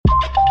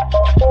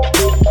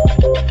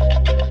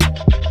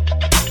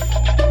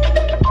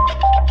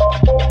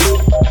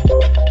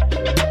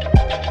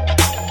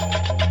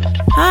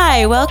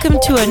welcome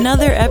to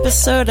another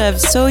episode of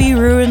So You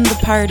Ruined the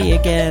Party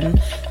Again,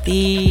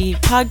 the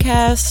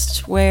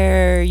podcast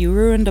where you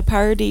ruined a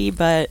party,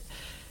 but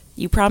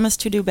you promise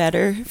to do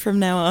better from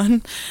now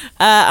on.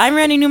 I'm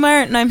Randy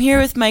Newmart, and I'm here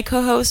with my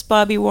co-host,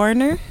 Bobby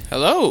Warner.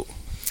 Hello.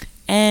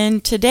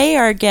 And today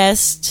our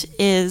guest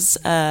is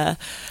a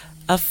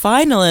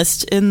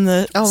finalist in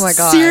the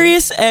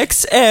Sirius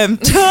XM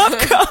Top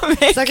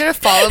Comic. Is that going to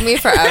follow me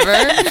forever?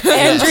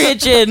 Andrea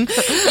Jin.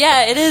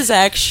 Yeah, it is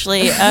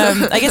actually.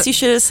 I guess you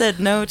should have said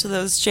no to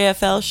those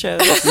JFL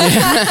shows.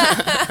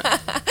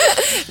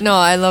 No,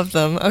 I love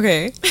them.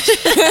 Okay.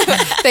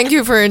 Thank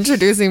you for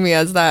introducing me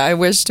as that. I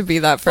wish to be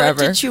that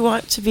forever. What did you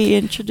want to be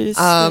introduced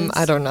as?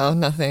 I don't know.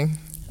 Nothing.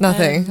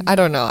 I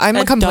don't know. I'm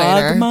a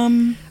complainer. Dog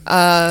mom?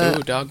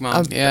 Dog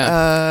mom.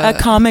 Yeah. A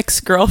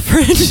comic's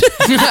girlfriend.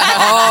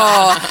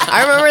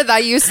 I remember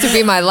that used to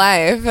be my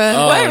life.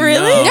 What,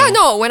 really? No. Yeah,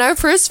 no. When I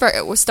first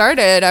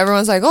started,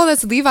 everyone's like, oh,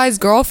 that's Levi's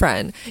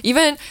girlfriend.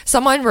 Even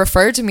someone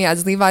referred to me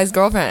as Levi's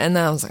girlfriend. And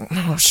then I was like,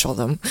 I'll show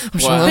them.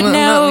 But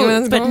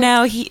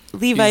now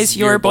Levi's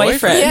your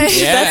boyfriend. Yeah.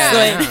 That's the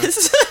way it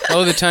is.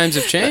 Oh, the times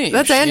have changed.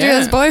 That's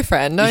Andrea's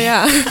boyfriend. No,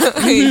 yeah.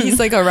 He's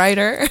like a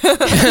writer.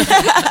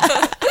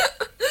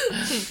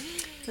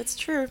 That's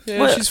true.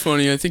 Yeah, she's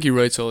funny. I think he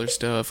writes all her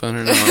stuff. I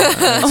don't know.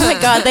 Oh my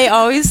god, they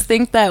always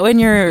think that when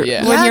you're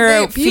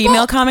a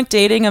female comic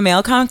dating a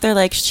male comic, they're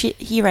like,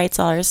 he writes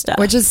all her stuff.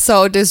 Which is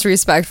so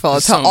disrespectful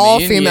to so all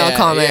mean. female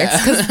comics.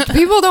 Because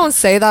people don't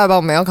say that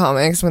about male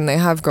comics when they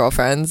have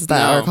girlfriends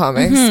that are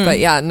comics. Mm-hmm. But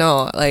yeah,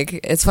 no,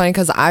 like, it's funny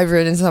because I've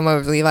written some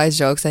of Levi's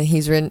jokes and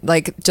he's written,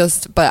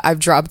 but I've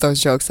dropped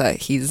those jokes that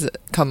he's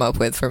come up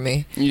with for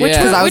me. Yeah.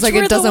 Because I was like,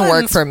 Which it doesn't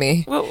work for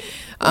me.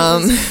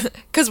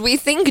 Because we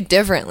think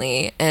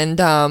differently.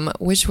 And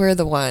which were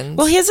the ones?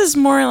 Well, his is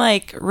more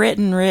like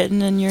written,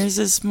 and yours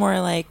is more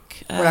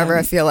like whatever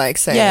I feel like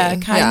saying. Yeah,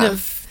 kind of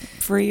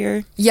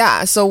freer.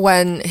 Yeah, so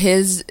when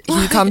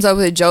he comes up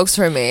with jokes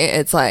for me,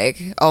 it's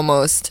like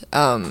almost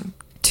I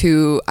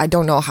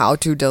don't know how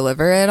to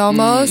deliver it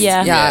almost.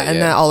 Yeah, and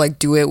then I'll like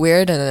do it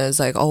weird, and then it's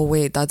like, oh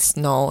wait,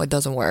 it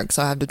doesn't work,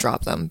 so I have to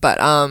drop them. But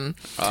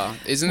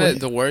isn't it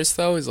the worst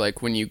though? Is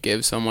like when you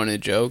give someone a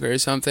joke or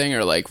something,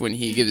 or like when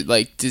he gives,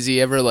 like, has he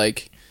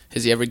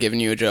ever given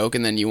you a joke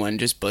and then you went and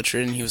just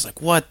butchered it and he was like,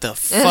 what the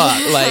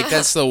fuck? Like,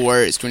 that's the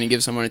worst when you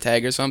give someone a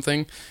tag or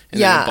something and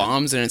then it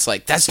bombs and it's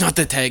like, that's not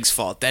the tag's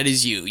fault. That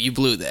is you. You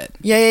blew that.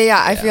 Yeah.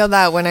 I feel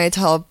that when I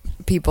tell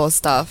people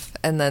stuff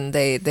and then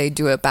they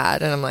do it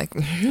bad and I'm like,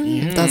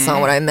 that's not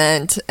what I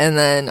meant. And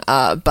then,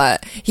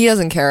 but he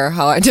doesn't care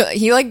how I do it.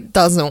 He like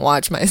doesn't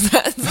watch my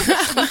sets.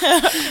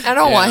 I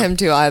don't want him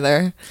to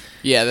either.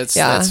 Yeah,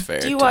 that's fair.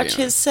 Do you watch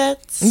his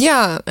sets?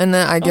 Yeah, and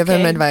then I give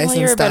him advice and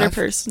you're stuff. a better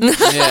person.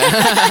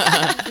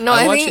 No,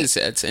 I watch his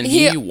sets, and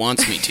he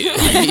wants me to.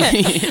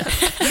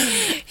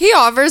 He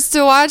offers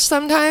to watch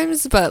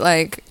sometimes, but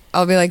like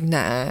I'll be like, nah,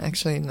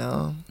 actually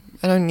no.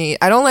 I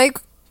don't like.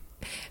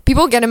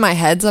 People get in my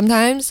head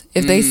sometimes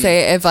if they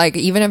say,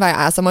 even if I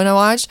ask someone to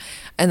watch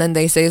and then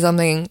they say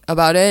something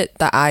about it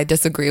that I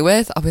disagree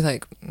with, I'll be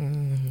like,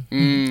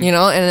 you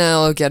know, and then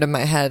it'll get in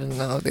my head and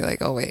I'll be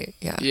like, oh wait,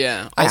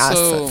 yeah. I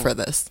also, asked for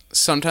this.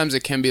 Sometimes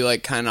it can be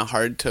like kind of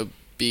hard to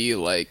be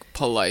like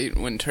polite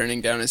when turning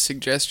down a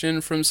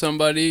suggestion from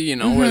somebody, you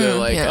know, where they're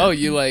like, oh,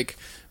 you like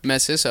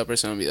mess this up or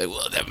something, be like,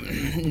 well,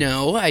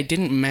 no, I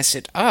didn't mess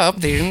it up.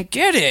 They didn't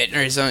get it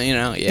or something, you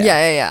know.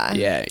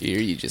 Yeah,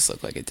 you just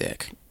look like a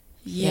dick.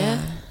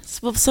 Yeah.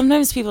 Well,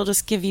 sometimes people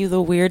just give you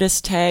the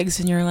weirdest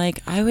tags, and you're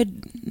like, I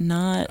would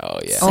not.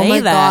 Say Oh my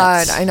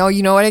that. god! I know.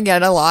 You know what I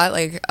get a lot,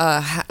 like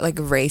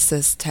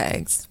racist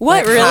tags.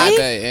 What, like, really?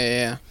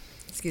 Yeah.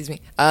 Excuse me.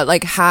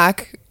 Like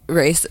hack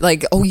race.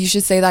 Like, oh, you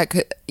should say that.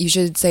 You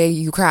should say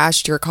you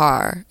crashed your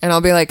car, and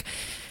I'll be like,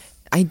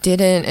 I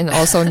didn't, and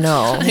also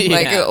no.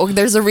 Like,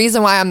 there's a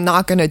reason why I'm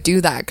not gonna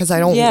do that because I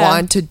don't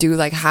want to do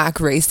like hack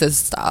racist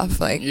stuff.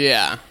 Like,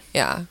 yeah.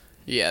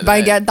 Yeah, but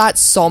I get that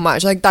so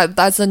much. Like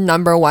that's the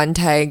number one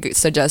tag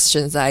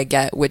suggestions that I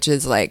get, which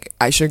is like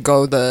I should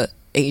go the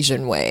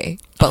Asian way,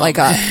 but like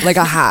a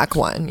hack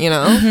one, you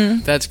know?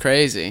 Mm-hmm. That's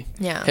crazy.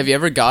 Yeah. Have you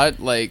ever got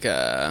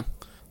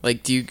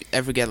do you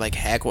ever get like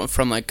hack one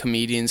from like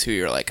comedians who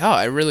you're like, oh,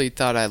 I really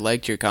thought I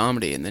liked your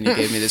comedy, and then you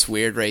gave me this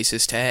weird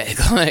racist tag?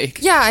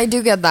 Like, yeah, I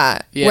do get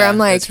that. Yeah, where I'm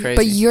like, that's crazy.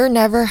 but you're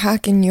never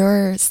hacking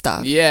your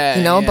stuff. Yeah,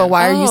 you know. yeah. But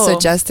why are you Oh.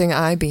 suggesting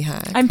I be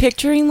hacked? I'm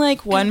picturing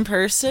like one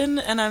person,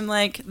 and I'm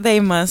like,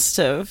 they must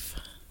have.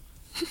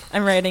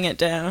 I'm writing it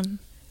down.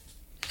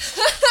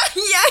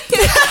 I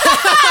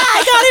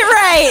got it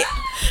right.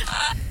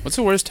 what's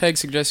the worst tag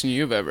suggestion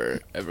you've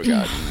ever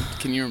gotten?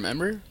 Can you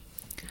remember?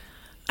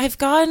 I've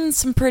gotten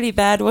some pretty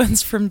bad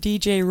ones from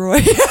DJ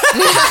Roy.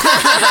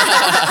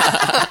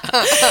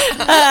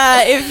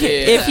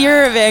 If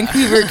you're a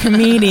Vancouver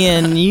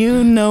comedian,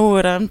 you know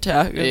what I'm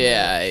talking about.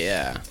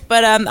 Yeah.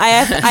 But I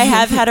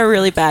have had a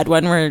really bad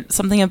one where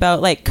something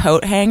about like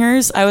coat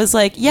hangers. I was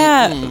like,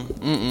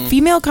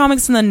 female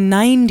comics in the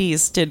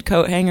 90s did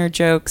coat hanger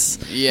jokes.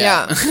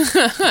 Yeah.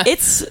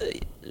 It's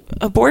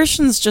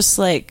abortion's just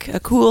like a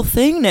cool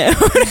thing now.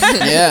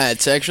 Yeah,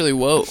 it's actually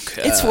woke.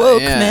 It's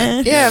woke,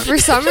 man. Yeah, for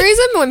some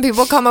reason, when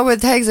people come up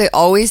with tags, they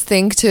always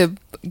think to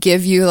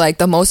give you like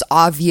the most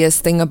obvious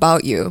thing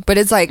about you. But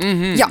it's like,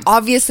 yeah,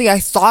 obviously I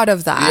thought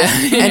of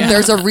that. Yeah. And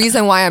there's a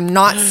reason why I'm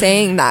not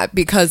saying that,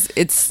 because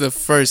it's the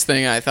first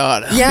thing I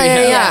thought of.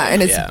 Yeah.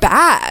 And it's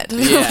bad.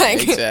 Yeah,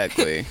 Like,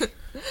 exactly.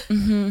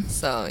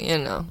 so, you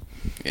know.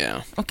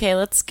 Yeah. Okay,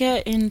 let's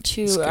get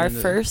into our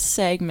first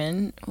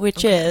segment,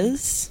 which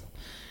is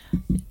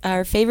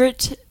our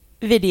favorite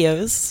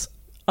videos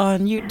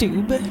on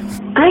YouTube.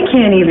 I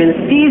can't even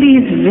see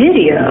these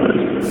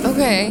videos.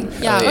 Okay.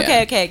 Yeah. Oh,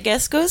 yeah. Okay,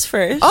 guess goes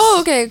first. Oh,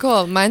 okay,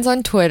 cool. Mine's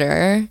on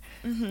Twitter.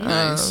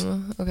 Nice.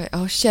 Okay.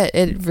 Oh, shit.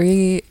 It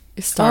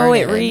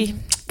restarted. Oh, it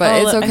But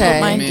it's I hope okay.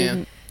 mine Man.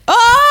 didn't.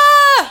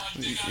 Ah!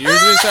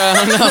 Yours was, no.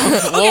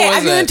 What Okay, was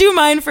I'm gonna it? do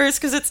mine first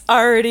because it's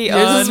already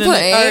Yours on is and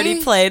playing? it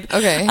already played.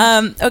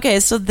 Okay. Okay.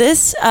 So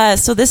this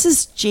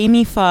is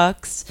Jamie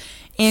Foxx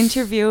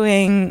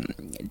interviewing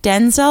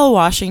Denzel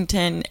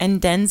Washington, and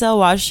Denzel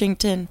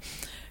Washington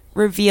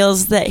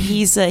reveals that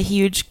he's a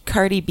huge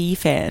Cardi B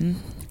fan,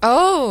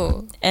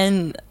 Oh.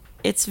 and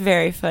it's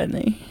very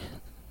funny.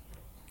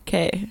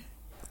 Okay.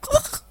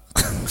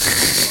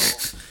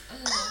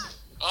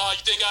 Oh,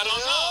 you think I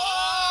don't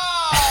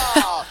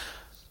know?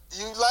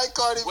 You like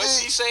Cardi B? What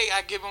he say?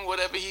 I give him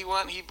whatever he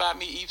want. He buy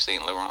me Yves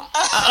Saint Laurent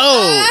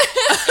Oh,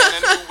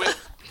 and a new whip.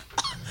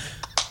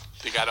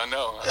 Think I don't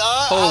know?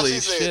 Huh? How Holy she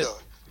say it, shit. though?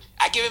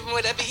 I give him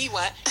whatever he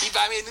want. He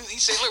buy me a new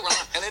Yves Saint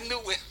Laurent and a new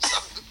whip.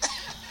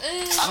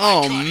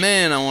 oh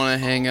man, I want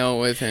to hang out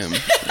with him.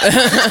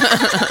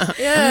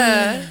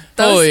 Yeah.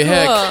 That was Holy cool.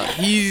 heck,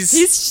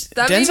 he's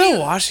that made Denzel me-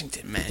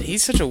 Washington, man.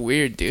 He's such a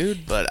weird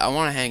dude, but I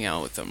want to hang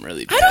out with him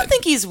really bad. I don't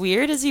think he's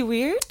weird. Is he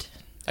weird?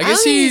 I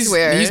guess I think he's he's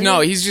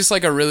weird. He's just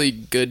like a really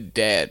good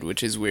dad,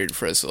 which is weird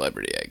for a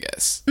celebrity, I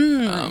guess.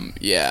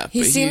 Yeah,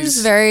 He but seems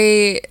he's-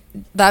 very.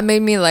 That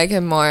made me like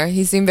him more.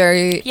 He seemed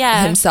very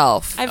Yeah.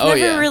 himself. I've Oh, never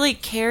yeah. really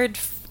cared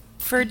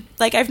for,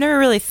 like, I've never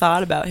really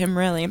thought about him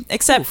really,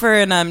 except for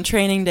in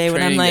Training Day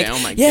when I'm Training like, Day, oh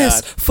my yes,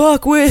 God.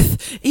 fuck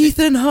with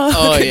Ethan Hawke.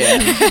 Oh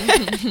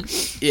yeah,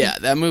 yeah.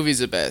 That movie's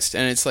the best,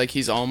 and it's like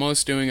he's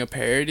almost doing a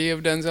parody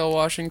of Denzel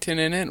Washington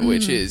in it,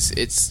 which is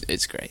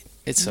it's great.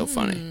 It's so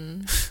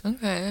funny.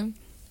 Okay.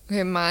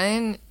 Okay,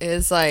 mine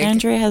is like.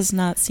 Andrea has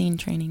not seen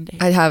Training Day.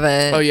 I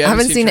haven't. Oh, you I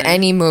haven't haven't seen seen Training?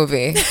 any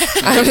movie.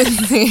 I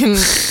haven't seen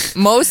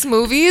most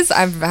movies.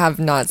 I have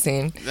not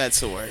seen. That's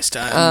the worst.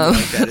 I'm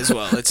like that as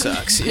well. It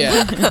sucks.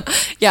 Yeah.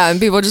 Yeah,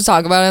 and people just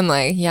talk about it. I'm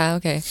like, yeah,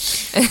 okay.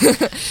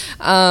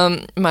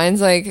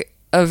 Mine's like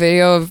a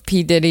video of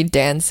P Diddy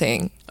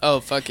dancing. Oh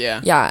fuck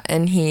yeah. Yeah,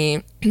 and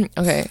he.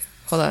 Okay,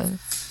 hold on.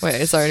 Wait,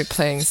 it's already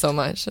playing so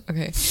much.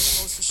 Okay.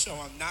 Host the show.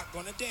 I'm not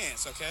gonna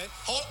dance, okay?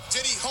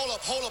 Diddy, hold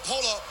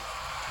up.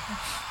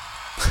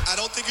 I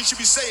don't think you should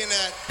be saying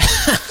that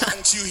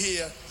until you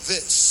hear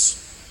this.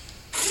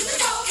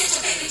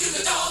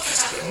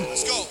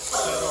 Let's go.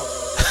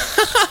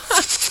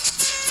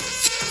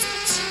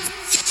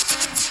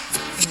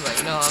 I'm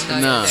like, no, I'm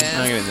not No, gonna I'm dance.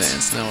 not gonna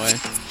dance. No way.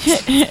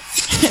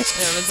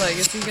 And I was like,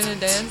 is he gonna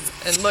dance?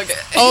 And look at.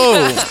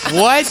 Oh,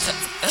 what?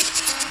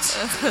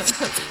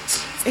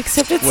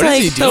 Except it's What is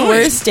he like the doing?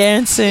 worst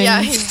dancing.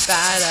 Yeah, he's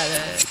bad at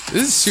it.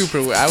 This is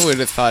super weird. I would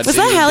have thought. Was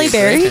Diddy that would Halle be a great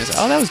Berry? dancer.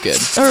 Oh, that was good.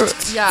 Or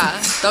Yeah,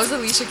 that was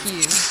Alicia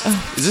Keys.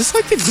 Is this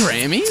like the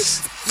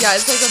Grammys? Yeah,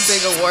 it's like a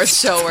big award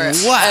show where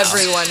Wow.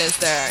 everyone is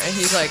there, and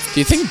he's like, Do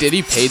you think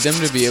Diddy paid them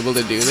to be able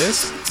to do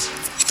this?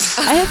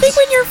 I think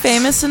when you're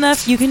famous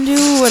enough, you can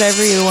do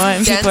whatever you want,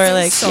 and people are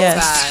like, "Dancing's so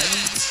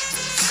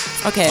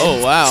yes. bad." Okay.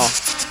 Oh wow.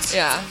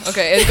 Yeah.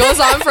 Okay. It goes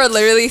on for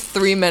literally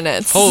 3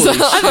 minutes. Holy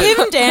So- Of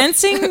him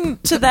dancing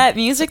to that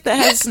music that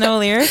has no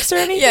lyrics or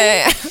anything?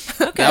 Yeah.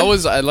 That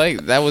was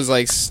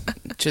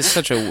just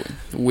such a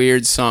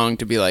weird song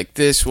to be like,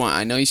 this one.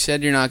 I know you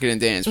said you're not gonna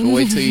dance, but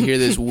wait till you hear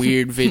this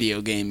weird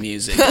video game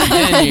music, and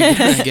then you're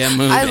gonna get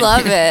moving. I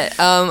love it.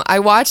 I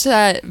watched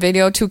that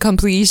video to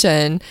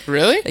completion.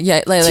 Really?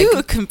 Yeah, like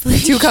To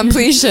complete. to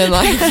completion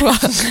like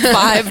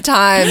 5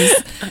 times.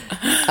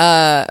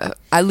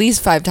 At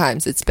least 5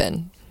 times it's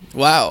been.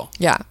 Wow.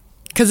 Yeah.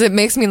 Because it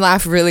makes me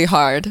laugh really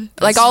hard.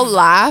 Like, I'll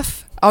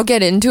laugh, I'll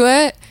get into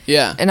it,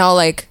 Yeah. and I'll,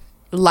 like,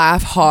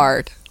 laugh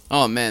hard.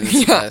 Oh man, that's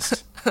the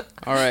best.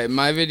 All right,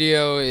 my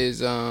video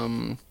is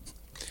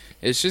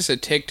it's just a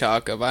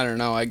TikTok of, I don't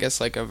know, I guess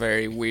like a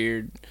very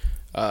weird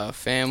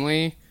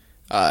family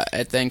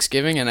at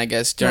Thanksgiving, and I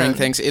guess during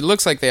it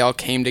looks like they all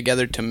came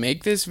together to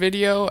make this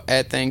video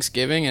at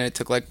Thanksgiving, and it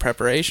took like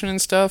preparation and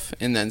stuff,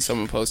 and then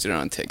someone posted it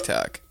on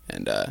TikTok.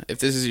 And if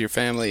this is your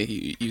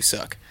family, you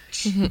suck.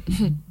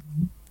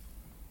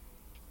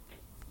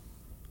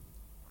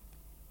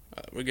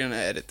 We're gonna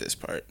edit this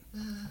part.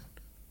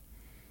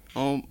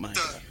 Oh my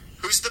god.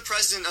 Who's the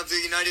president of the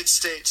United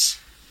States?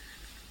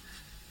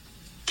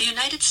 The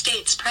United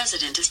States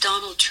President is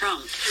Donald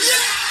Trump.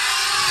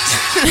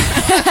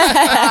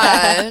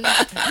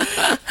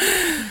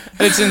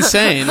 It's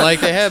insane.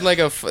 Like they had like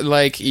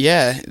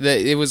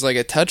it was like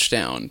a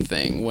touchdown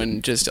thing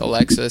when just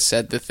Alexa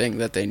said the thing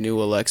that they knew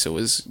Alexa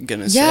was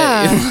gonna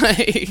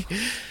say.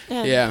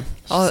 Yeah.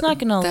 She's not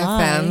gonna That lie.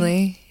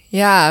 family.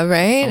 Yeah,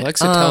 right?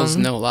 Alexa tells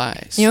no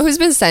lies. You know who's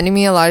been sending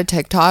me a lot of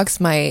TikToks?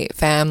 My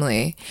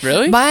family.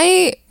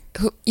 Really?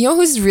 You know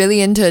who's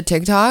really into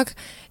TikTok?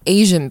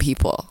 Asian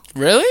people.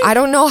 Really? I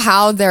don't know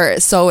how they're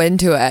so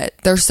into it.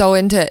 They're so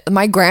into it.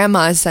 My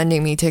grandma is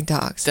sending me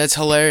TikToks. That's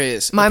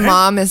hilarious. My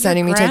mom is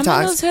sending me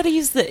Grandma knows TikToks. how to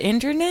use the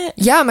internet.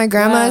 Yeah, my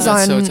grandma is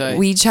That's on so tight.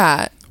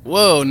 WeChat.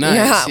 Whoa,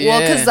 nice. Yeah,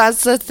 well, because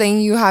that's the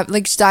thing you have.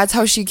 Like, that's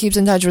how she keeps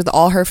in touch with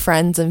all her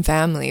friends and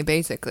family,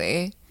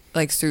 basically.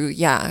 Like, through,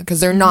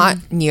 because they're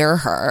not near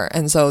her.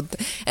 And so,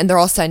 and they're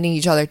all sending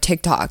each other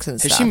TikToks and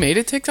stuff. Has she made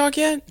a TikTok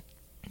yet?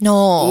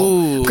 No.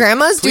 Ooh,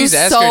 Grandmas do please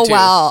ask her so to.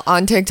 well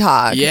on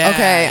TikTok. Yeah.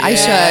 Okay, I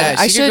yeah.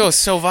 should. She could go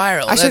so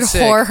viral. I should That's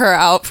sick. whore her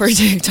out for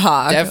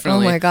TikTok.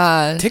 Definitely. Oh my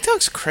god.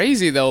 TikTok's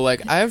crazy though.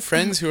 Like I have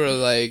friends who are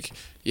like,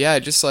 yeah, I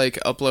just like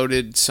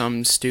uploaded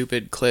some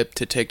stupid clip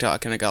to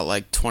TikTok and it got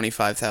like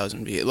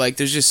 25,000 views. Like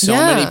there's just so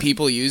Yeah. many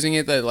people using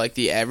it that like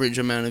the average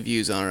amount of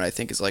views on it I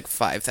think is like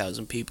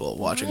 5,000 people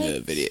watching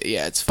the video.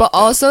 Yeah, it's But fucked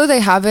up. also, they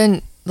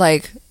haven't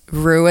like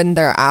ruined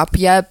their app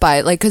yet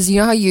by like, because you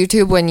know how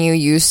YouTube, when you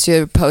used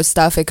to post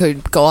stuff, it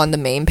could go on the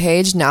main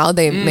page. Now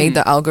they made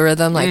the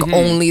algorithm like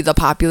only the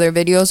popular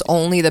videos,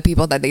 only the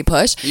people that they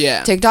push.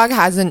 Yeah. TikTok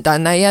hasn't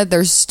done that yet.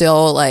 They're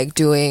still like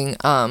doing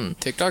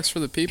TikTok's for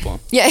the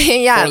people. yeah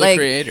For the like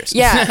creators.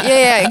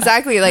 yeah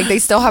exactly. Like they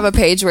still have a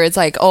page where it's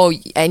like, oh,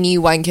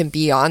 anyone can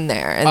be on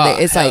there, and Oh,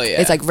 it's hell like yeah.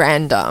 it's like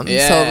random.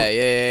 Yeah, so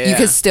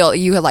yeah.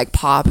 you could like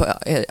pop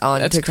it on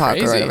That's TikTok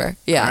crazy. or whatever.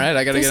 Yeah. All right,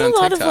 I gotta There's get on a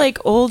lot TikTok. of like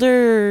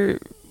older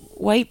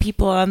white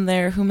people on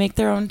there who make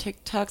their own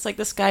TikToks. Like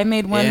this guy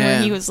made one where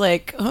Yeah. he was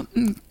like, oh,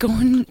 I'm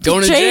going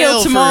Going to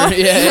jail tomorrow. For,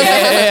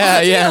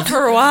 yeah.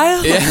 For a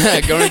while.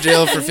 Yeah, going to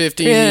jail for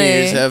 15 Really?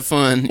 years. Have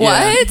fun.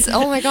 Yeah. What?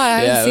 Oh my god,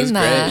 I Yeah, it haven't was seen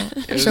that.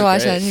 great. It I was should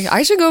watch great. that.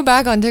 I should go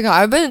back on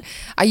TikTok.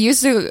 I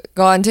used to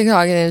go on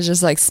TikTok and it's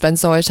just like spend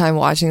so much time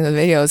watching the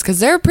videos because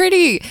they're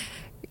pretty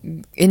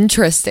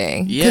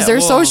interesting because Yeah, they're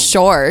so well,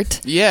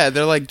 short. Yeah,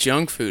 they're like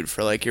junk food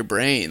for like your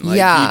brain. Like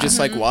Yeah. you just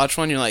like watch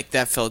one, you're like,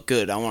 that felt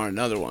good. I want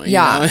another one. you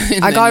Yeah, know?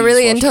 And I then got you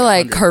really just watch into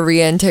like 100.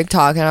 Korean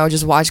TikTok and I would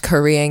just watch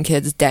Korean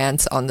kids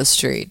dance on the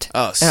street.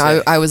 Oh, and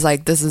sick. I was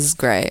like, this is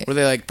great. Were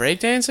they like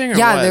breakdancing or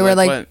Yeah, what? they were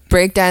like what?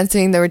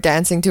 breakdancing. They were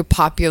dancing to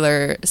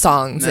popular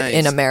songs Nice.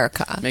 in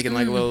America. Making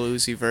like little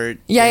Uzi Vert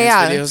Yeah, dance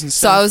yeah. videos and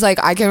So stuff. I was like,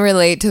 I can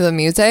relate to the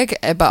music,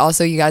 but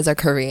also you guys are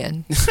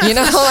Korean. You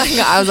know, like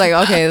I was like,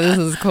 okay, this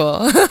is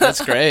cool.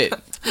 That's great.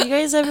 You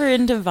guys ever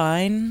into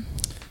Vine?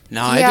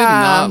 No, I did Yeah.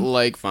 not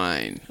like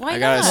Vine. Why I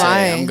gotta not? say, Why?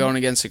 I'm going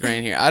against the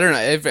grain here. I don't know.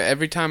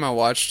 Every time I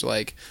watched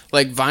like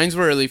Vines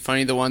were really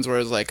funny. The ones where it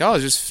was like, oh, I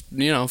was just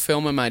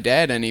filming my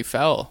dad and he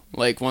fell.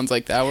 Like ones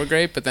like that were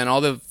great. But then all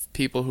the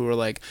people who were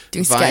like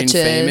Do Vine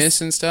sketches. famous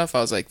and stuff, I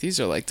was like, these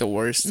are like the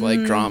worst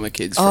like drama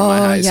kids from my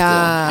Oh, high yeah.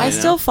 school. I you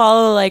still know?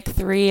 follow like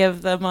 3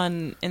 of them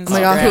on Instagram. Oh my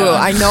god, who?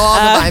 I know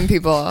all the Vine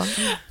people.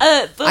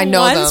 The I know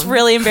one's them.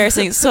 really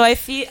embarrassing. So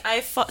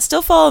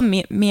still follow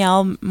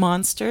Meow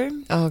Monster.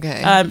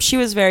 Okay. She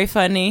was very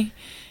funny.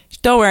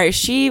 Don't worry,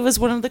 she was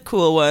one of the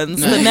cool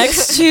ones. The Nice.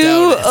 next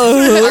two,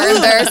 Are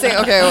embarrassing.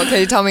 Okay, well, can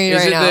you tell me Is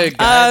right it now? the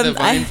guy, the Um,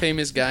 Vine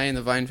famous guy and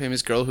the Vine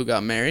famous girl who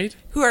got married?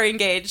 who are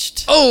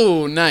engaged.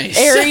 Oh, nice.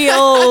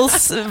 Ariel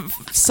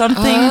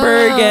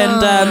Somethingberg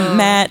and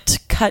Matt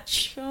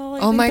Cutshall. I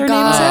Oh think my their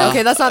god. names are.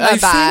 Okay, that's not I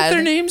that bad. think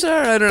their names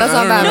are. I don't That's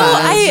know. not I don't bad. know.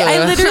 No,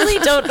 bad. I literally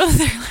don't know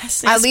their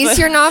last names. At least but-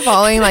 you're not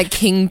following like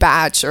King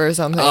Batch or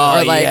something, Oh,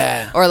 or like,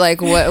 yeah. or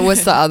like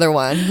what's the other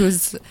one?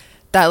 Who's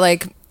that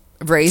like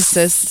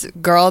racist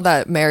girl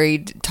that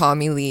married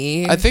Tommy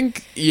Lee? I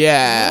think,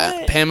 yeah,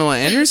 What? Pamela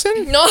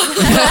Anderson? No,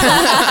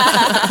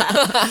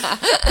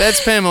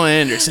 That's Pamela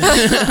Anderson.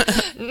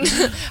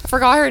 I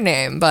forgot her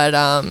name, but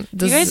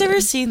You guys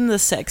ever seen the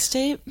sex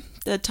tape?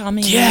 The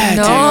Tommy Yeah, Lee?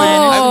 No. dude.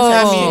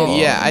 I mean, Oh.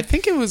 yeah, I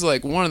think it was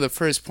like one of the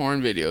first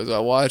porn videos I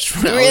watched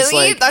when I was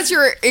really, like, that's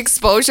your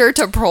exposure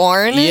to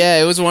porn.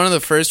 yeah, it was one of the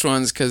first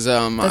ones because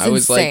I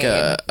was like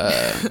insane.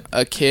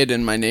 a kid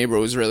and my neighbor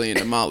was really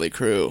into Motley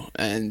Crue,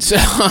 and so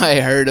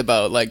I heard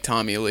about like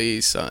Tommy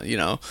Lee, so,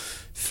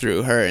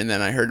 through her, and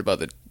then I heard about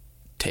the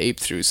tape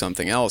through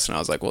something else, and I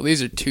was like, well,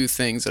 these are two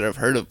things that I've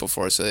heard of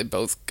before, so they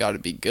both got to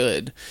be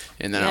good.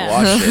 And then I Yeah.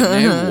 watched it,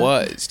 and it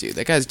was, dude,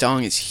 that guy's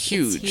dong is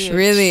huge. huge.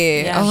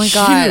 Really? Yeah. Oh my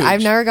god! Huge.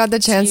 I've never got the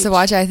chance to huge.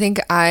 watch it. I think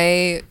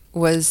I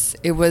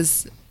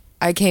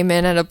came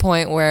in at a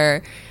point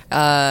where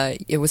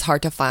it was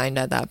hard to find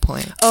at that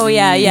point. Oh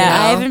yeah, yeah. You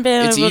know? I haven't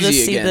been It's able to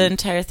easy see again. the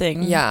entire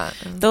thing. Yeah.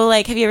 Though,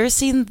 like, have you ever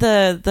seen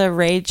the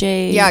Ray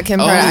J? Yeah, Kim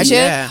Oh, Kardashian.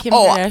 yeah. Kim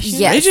Oh, Kardashian?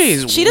 yes. Ray J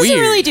is She doesn't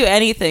weird. really do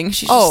anything.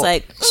 She's Oh, just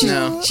like,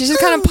 No. She just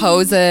kind of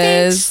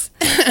poses.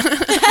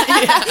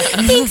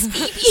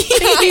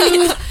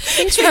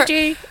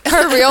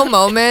 Her real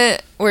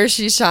moment where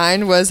she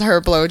shined was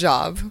her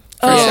blowjob.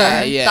 Oh,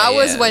 Yeah, yeah, that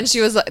was yeah. when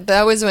she was.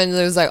 That was when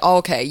it was like, oh,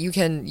 okay,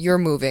 you're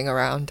moving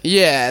around.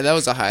 Yeah, that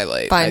was a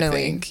highlight. Finally. I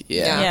think.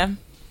 Yeah. yeah.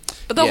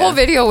 But the whole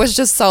video was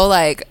just so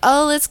like,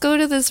 oh, let's go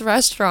to this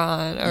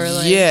restaurant, or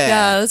like,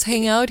 yeah, let's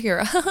hang out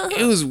here.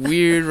 It was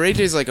weird. Ray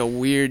J's like a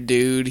weird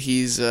dude.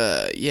 He's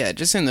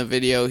just in the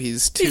video,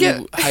 he's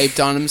too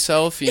hyped on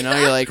himself. You know,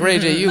 you're like, Ray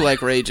J, you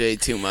like Ray J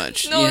too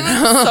much. No, you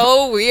know? It's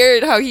so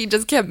weird how he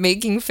just kept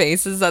making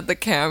faces at the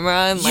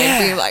camera and like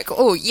being like,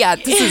 oh yeah,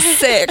 this is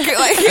sick. Like,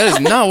 that is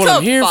not what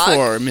I'm here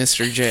for,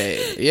 Mr.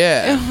 J.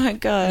 Yeah. Oh my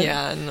god.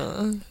 Yeah,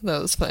 no,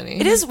 that was funny.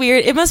 It is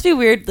weird. It must be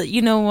weird that,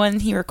 you know, when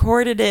he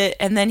recorded it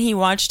and then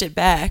he watched it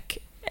back,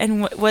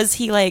 and was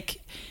he like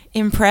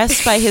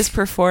impressed by his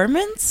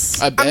performance?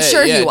 I bet, I'm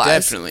sure he was.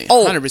 Definitely. 100%.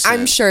 Oh,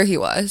 I'm sure he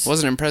was.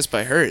 Wasn't impressed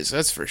by hers,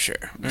 that's for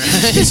sure.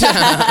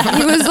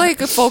 He was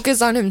like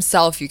focused on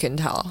himself, you can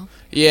tell.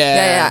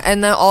 Yeah.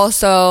 And then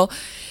also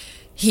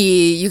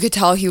you could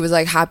tell he was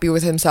like happy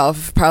with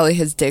himself, probably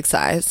his dick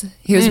size.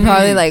 He was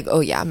probably like,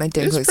 oh yeah, my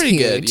dick looks pretty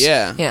huge. Good.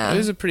 Yeah. It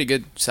was a pretty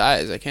good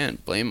size. I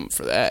can't blame him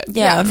for that.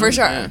 Yeah, for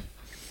sure. Yeah.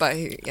 But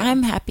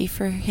I'm happy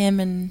for him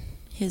and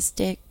his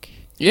dick.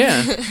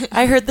 Yeah.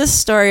 I heard this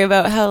story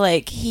about how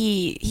like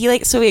he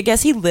like, so I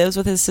guess he lives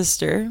with his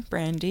sister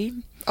Brandy.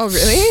 Oh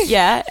really?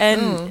 Yeah,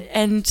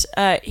 and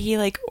he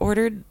like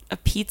ordered a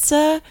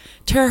pizza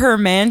to her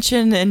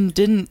mansion and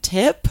didn't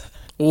tip.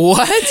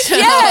 What?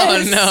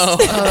 Yes! Oh no.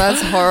 Oh,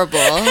 that's horrible.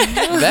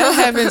 That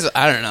happens.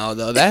 I don't know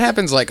though. That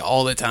happens like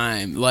all the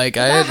time. Like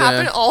that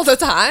happen all the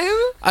time.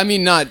 I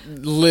mean, not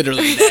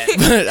literally that,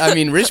 but I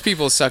mean, rich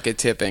people suck at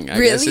tipping. I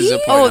guess is a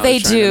point. Oh, I they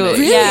was trying to do. make.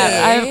 Really?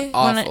 Yeah,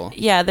 Awful.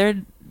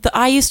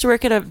 I used to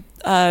work at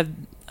a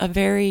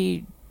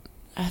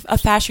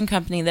fashion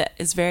company that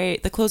is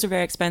the clothes are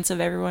very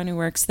expensive. Everyone who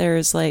works there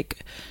is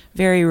like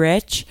very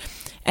rich.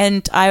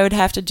 And I would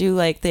have to do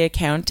like the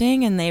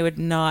accounting, and they would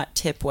not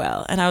tip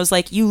well. And I was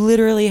like, you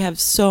literally have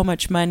so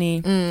much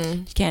money.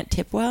 You can't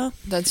tip well.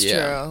 That's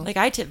Yeah. true. Like,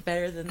 I tip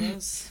better than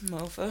those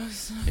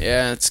mofos.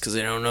 Yeah, it's because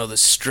they don't know the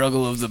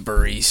struggle of the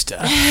barista.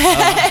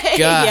 Oh,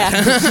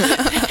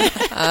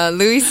 God.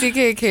 Louis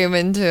C.K. came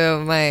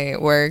into my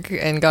work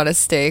and got a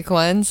steak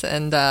once,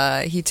 and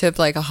he tipped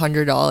like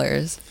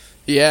 $100.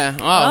 Yeah.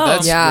 Oh,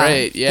 that's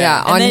great.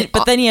 Yeah.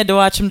 But then you had to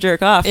watch him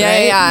jerk off, right?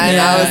 Yeah. And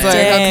I was like,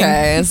 Dang.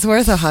 okay, it's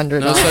worth $100.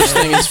 No such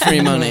thing as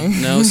free money.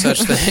 No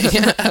such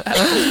thing.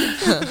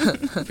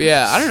 But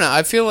yeah, I don't know.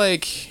 I feel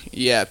like,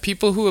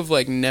 people who have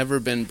like never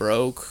been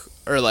broke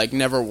or like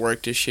never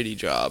worked a shitty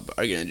job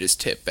are gonna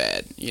just tip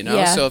bad, you know?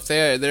 Yeah. So if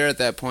they're at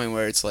that point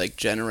where it's like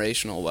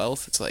generational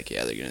wealth, it's like,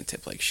 they're gonna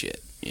tip like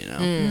shit, you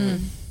know?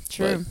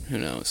 True. But who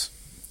knows?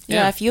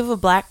 Yeah, if you have a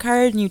black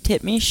card and you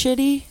tip me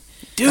shitty,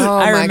 Dude,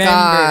 I remember.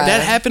 God.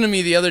 that happened to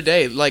me the other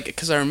day. Like,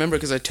 because I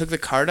took the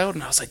card out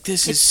and I was like,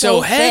 "This is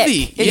so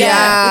heavy." Thick.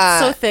 Yeah.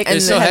 It's so thick.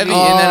 It's so heavy.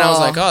 Oh. And then I was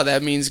like, "Oh,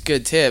 that means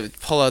good tip."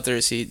 Pull out the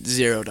receipt,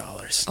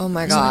 $0. Oh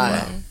my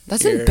God.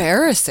 That's Here.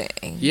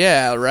 embarrassing.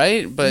 Yeah,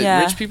 right. But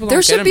Yeah. rich people don't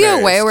There get should be a way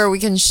embarrassed. where we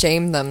can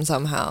shame them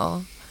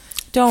somehow.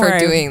 Don't for worry.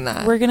 doing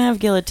that. We're gonna have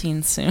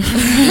guillotines soon.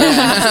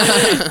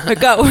 I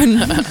got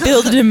one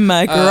built in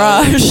my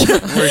garage.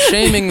 We're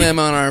shaming them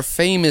on our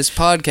famous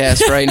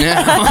podcast right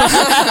now.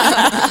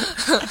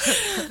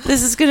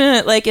 This is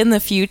gonna, like, in the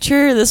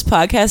future, this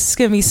podcast is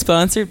gonna be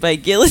sponsored by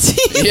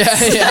guillotines.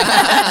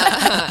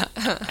 Yeah.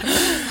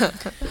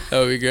 That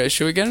would be great.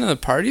 Should we get into the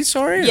party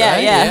story? Yeah.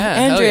 Right?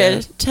 hell Andrea,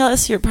 yeah. tell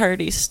us your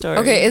party story.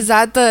 Okay, is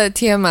that the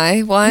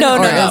TMI one? No.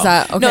 Is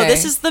that, okay. No,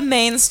 this is the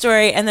main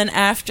story, and then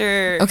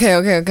after. Okay.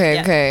 Time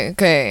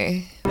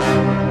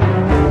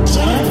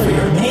for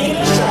your main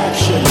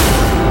attraction.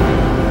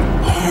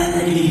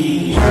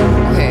 Party.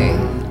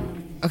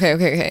 Okay.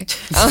 Okay.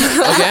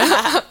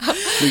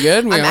 We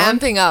good? We I'm on?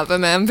 amping up.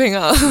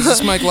 Is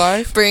this mic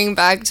live? Bring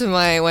back to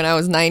when I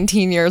was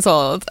 19 years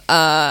old.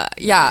 I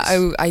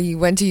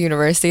went to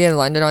university in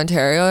London,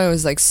 Ontario. It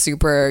was like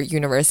super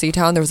university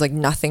town. There was like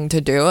nothing to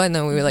do, and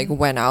then we like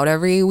went out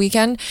every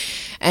weekend.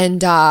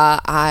 And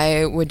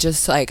I would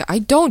just like, I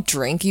don't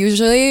drink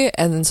usually,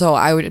 and so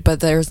but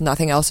there's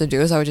nothing else to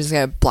do, so I would just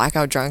get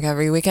blackout drunk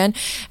every weekend.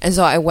 And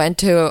so I went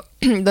to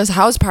this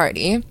house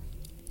party.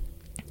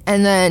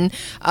 And then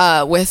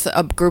with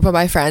a group of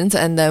my friends,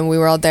 and then we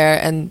were all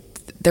there, and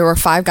there were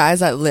 5 guys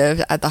that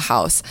lived at the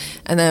house.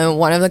 And then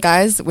one of the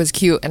guys was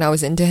cute, and I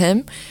was into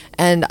him.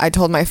 And I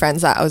told my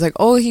friends that. I was like,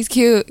 oh, he's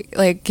cute.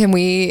 Like, can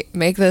we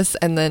make this?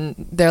 And then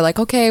they're like,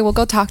 okay, we'll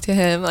go talk to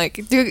him.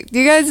 Like, do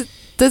you guys,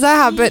 does that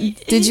happen?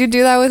 Did you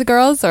do that with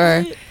girls,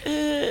 or?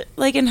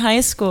 Like in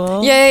high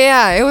school.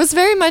 Yeah. It was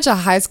very much a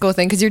high school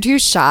thing, because you're too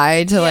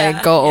shy to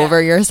like go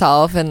over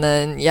yourself. And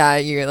then,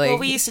 you're like. Well,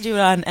 we used to do it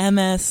on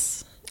MS.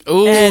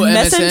 Ooh, And MSN.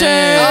 Messenger.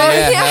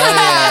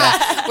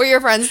 Yeah. Where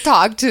your friends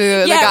talk to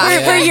the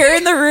guy. Where you're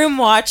in the room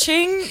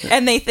watching,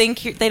 and they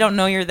think they don't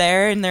know you're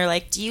there, and they're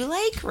like, "Do you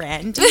like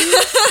Randy?"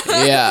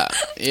 Yeah.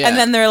 And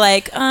then they're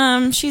like,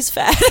 "She's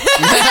fat."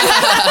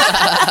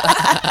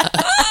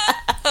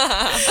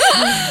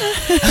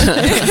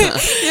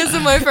 Yeah, so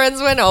my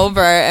friends went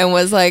over and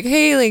was like,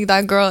 hey, like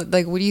that girl,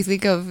 like what do you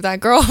think of that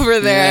girl over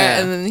there? Yeah.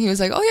 And then he was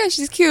like, oh yeah,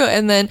 she's cute.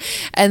 And then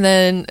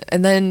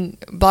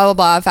blah blah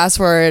blah, fast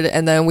forward,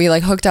 and then we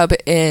like hooked up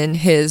in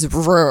his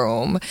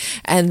room,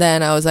 and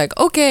then I was like,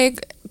 okay,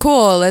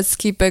 cool, let's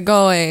keep it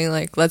going,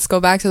 like let's go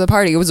back to the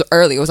party. It was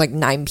early, it was like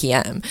 9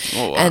 p.m.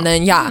 Oh, wow. And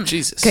then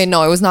Jesus. Okay,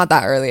 no, it was not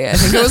that early. I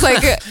think it was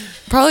like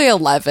probably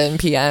 11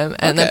 p.m.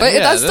 And then, Okay, but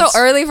yeah, that's still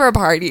early for a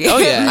party. Oh,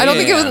 yeah, I don't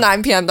yeah, think it was yeah.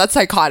 9 p.m. That's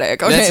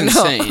psychotic. Okay, That's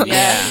no. insane,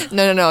 yeah.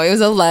 No, it was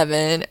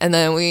 11, and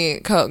then we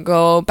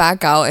go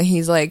back out, and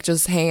he's like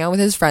just hanging out with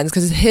his friends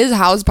because it's his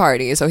house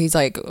party, so he's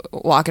like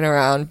walking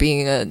around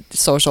being a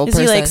social Is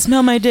person. he like,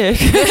 smell my dick?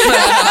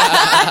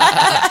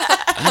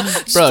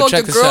 Bro, Fuck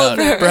check the this girl out.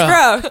 there.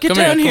 Bro, get Come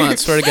down here. here. Come on,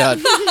 swear to God.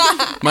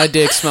 My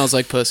dick smells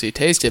like pussy.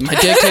 Taste it. My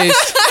dick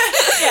tastes.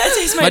 Yeah,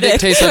 taste my My dick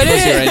dick. tastes like Put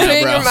pussy it right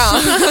in your now, bro.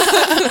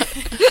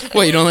 mouth.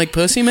 What, you don't like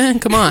pussy, man?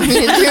 Come on.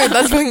 Dude,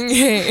 that's fucking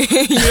gay.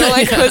 You don't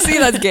like pussy?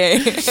 That's gay.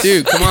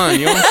 Dude, come on.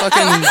 You don't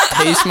fucking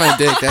taste my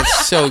dick.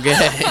 That's so gay.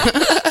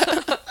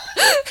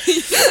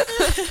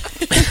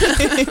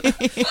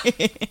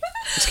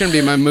 It's going to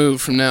be my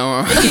move from now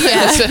on.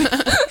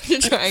 You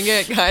try and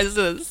get guys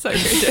to suck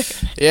your dick.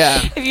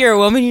 Yeah. If you're a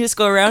woman, you just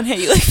go around,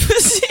 hey, you like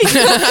pussy?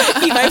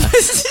 Eat my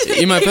pussy.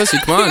 Eat my pussy.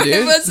 Come on,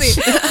 dude.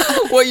 Pussy.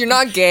 What, you're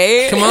not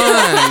gay? Come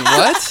on.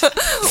 What?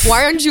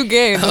 Why aren't you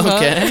gay?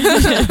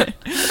 Okay.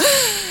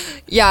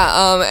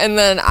 Yeah, and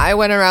then I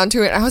went around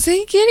to it. I was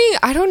like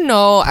I don't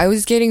know. I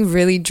was getting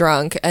really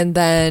drunk, and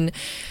then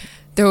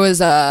there was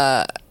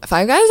 5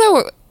 guys that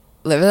were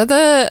living at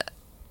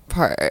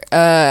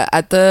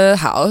the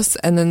house,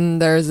 and then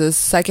there's this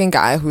second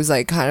guy who's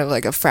like kind of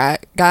like a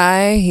frat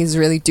guy. He's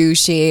really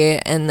douchey,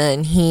 and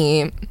then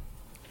he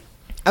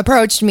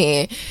approached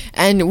me,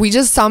 and we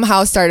just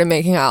somehow started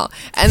making out,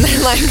 and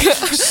then like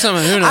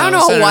Someone, who knows? I don't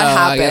know what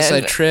I guess I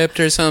happened. tripped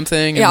or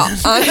something. Yeah,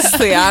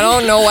 honestly, I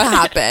don't know what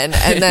happened,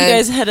 and You then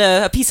guys had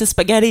a piece of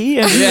spaghetti.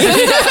 And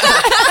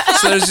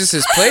So there's just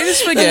this plate of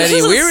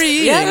spaghetti. We were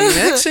eating.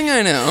 Next thing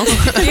I know.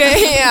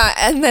 yeah,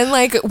 and then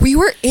like we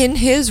were in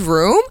his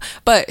room,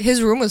 but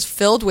his room was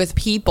filled with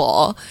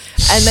people,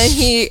 and then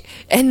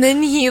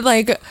he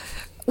like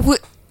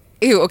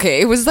ew, okay,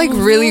 it was like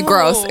really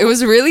gross. It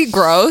was really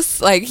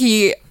gross. Like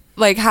he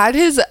like had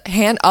his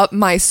hand up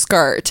my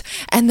skirt,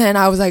 and then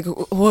I was like,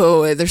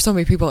 whoa, there's so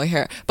many people in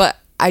here, but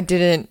I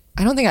don't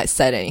think I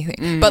said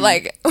anything, but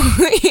like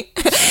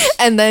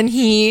and then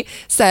he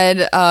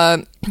said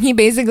he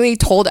basically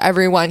told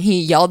everyone, he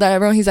yelled at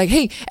everyone, he's like,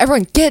 hey,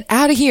 everyone get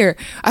out of here,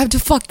 I have to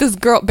fuck this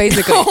girl,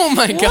 basically. Oh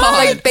my God.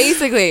 Like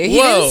basically he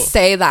Whoa. didn't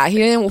say that,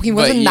 he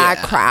wasn't that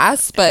yeah.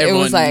 crass, but Everyone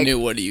it was like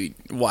knew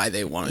why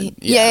they wanted.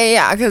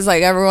 yeah, because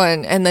like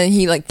everyone, and then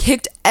he like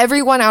kicked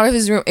everyone out of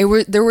his room.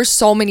 There were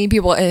so many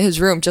people in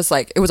his room, just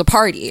like it was a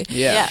party.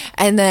 Yeah.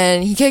 And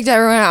then he kicked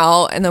everyone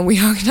out, and then we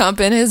hooked up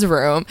in his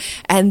room,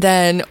 and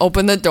then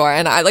opened the door,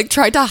 and I like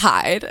tried to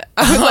hide.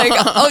 I was like,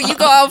 "Oh, you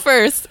go out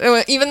first,"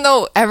 even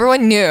though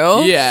everyone knew.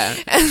 Yeah.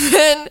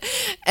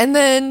 And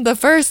then the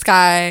first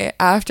guy,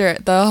 after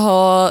the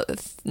whole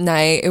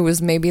night, it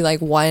was maybe like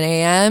 1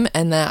 a.m.,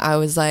 and then I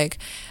was like,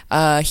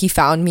 he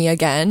found me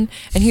again,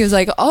 and he was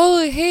like,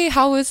 "Oh, hey,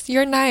 how was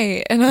your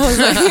night?" And I was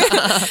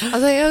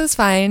like, "It was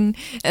fine."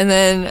 And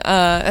then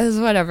it was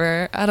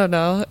whatever, I don't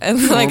know.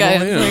 And like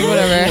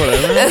whatever.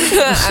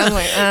 I'm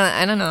like,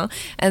 I don't know.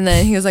 And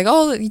then he was like,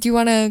 "Oh, do you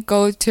want to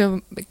go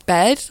to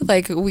bed?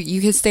 Like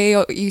you could stay.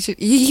 You should."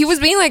 He was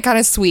being like kind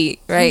of sweet,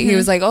 right? He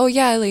was like, "Oh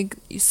yeah, like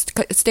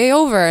stay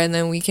over, and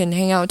then we can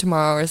hang out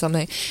tomorrow or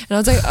something." And I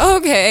was like,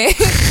 "Okay."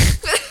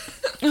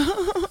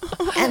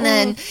 And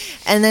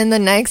then the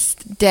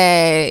next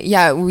day,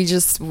 yeah, we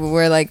just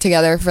were like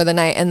together for the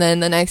night. And then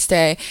the next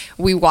day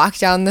we walked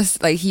down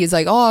this, like he's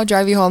like, "Oh, I'll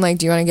drive you home, like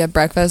do you want to get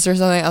breakfast or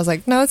something?" I was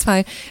like, "No, it's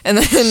fine." And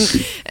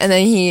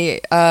then he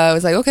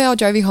was like, "Okay, I'll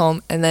drive you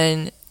home." And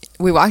then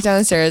we walked down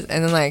the stairs,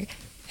 and then like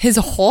his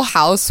whole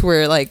house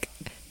were like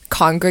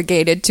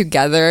congregated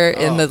together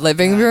in the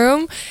living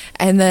room,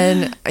 and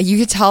then you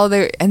could tell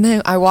there. And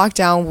then I walked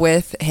down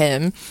with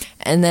him,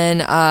 and then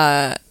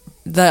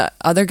the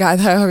other guy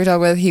that I hooked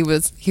up with, he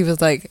was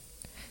like,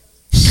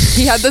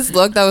 he had this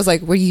look that was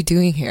like, "What are you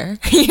doing here?"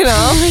 You know?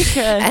 Oh my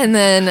God. And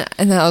then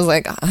I was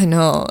like, "I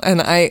know."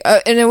 And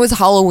and it was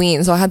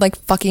Halloween, so I had like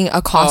fucking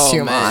a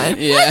costume on.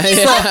 Yeah.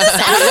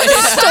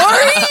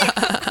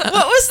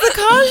 What was the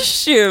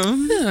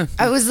costume?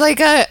 I was like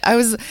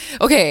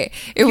okay.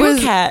 It You were was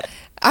a cat.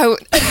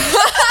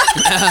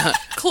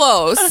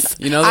 Close.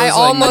 You know, I those, like,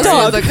 almost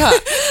Mario- was a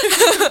cut.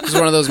 It's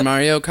one of those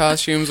Mario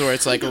costumes where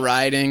it's like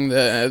riding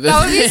the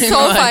That would be so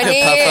like the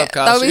funny. puff-up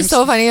That would be costumes.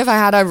 so funny if I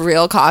had a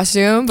real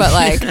costume, but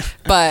like,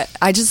 but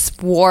I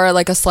just wore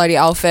like a slutty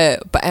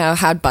outfit, but and I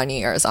had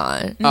bunny ears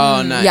on.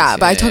 Oh, nice. Yeah,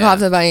 but I took off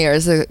the bunny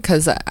ears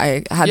because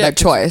I had that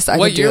choice. I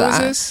what could do year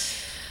that. was this?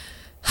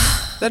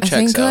 That I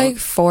checks think out. like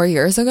 4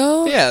 years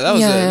ago. yeah,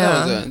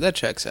 that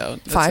checks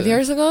out. That's 5 a-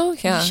 years ago.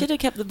 Yeah. You should have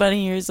kept the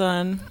bunny ears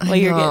on I while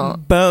you're know.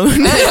 getting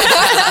boned.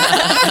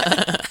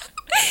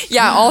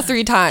 Yeah, all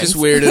 3 times. Just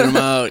weirded him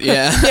out.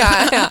 Yeah.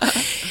 yeah.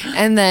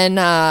 And then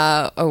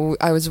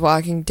I was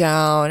walking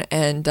down,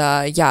 and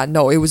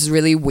it was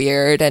really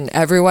weird, and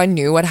everyone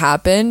knew what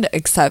happened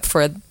except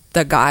for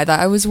the guy that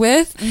I was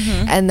with.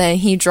 And then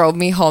he drove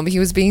me home. He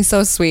was being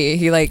so sweet.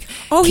 He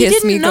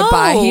kissed me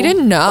goodbye. He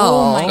didn't know.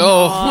 Oh my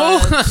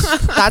God.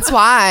 That's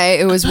why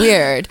it was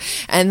weird.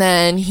 And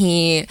then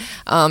he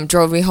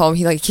drove me home.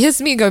 He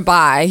kissed me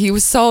goodbye. He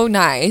was so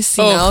nice.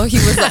 You know, he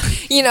was like,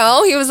 he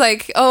was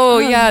like,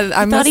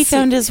 I thought he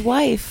found his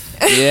wife.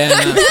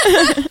 Yeah.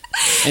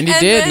 And he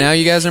did. Now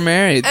you guys are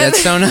married.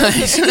 That's so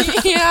nice.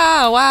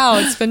 Yeah. Wow.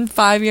 It's been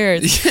 5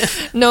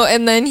 years. No.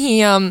 And then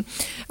he, and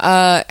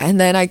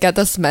then I get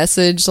this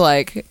message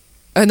and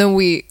then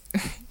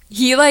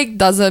he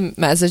doesn't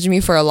message me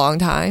for a long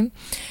time.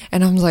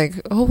 And I'm like,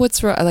 oh,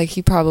 what's wrong?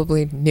 He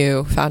probably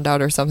found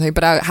out or something.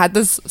 But I had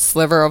this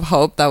sliver of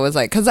hope that was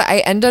because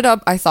I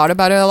thought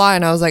about it a lot,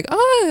 and I was like,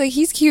 oh,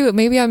 he's cute.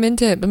 Maybe I'm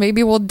into it, but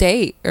maybe we'll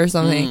date or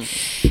something.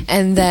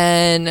 And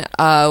then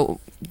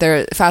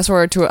fast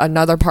forward to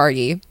another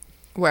party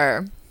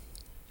where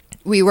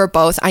we were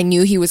both, I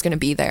knew he was going to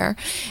be there,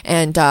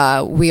 and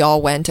we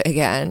all went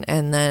again.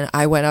 And then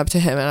I went up to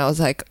him and I was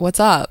like, what's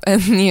up?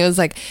 And he was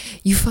like,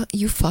 you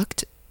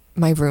fucked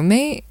my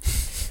roommate?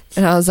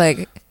 And I was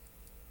like,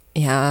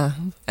 yeah.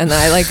 And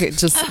then I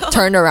just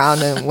turned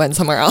around and went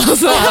somewhere else.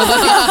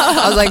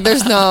 I was like,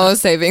 there's no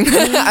saving.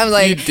 I'm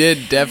like, you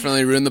did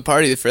definitely ruin the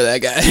party for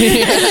that guy.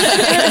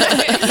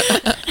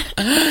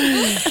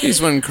 He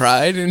just went and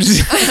cried and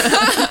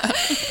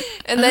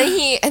and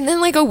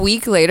then a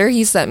week later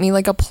he sent me a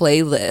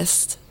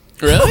playlist.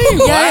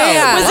 Really?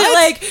 Yeah.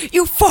 Was it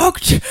you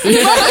fucked?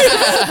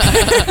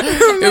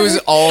 It was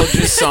all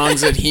just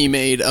songs that he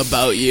made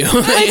about you.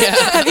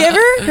 Have you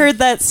ever heard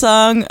that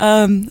song?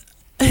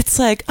 It's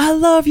I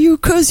love you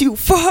because you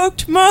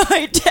fucked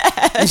my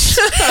dad.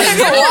 Have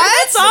you ever heard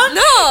that song?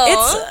 No.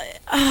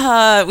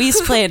 It's we used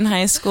to play it in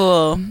high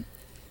school.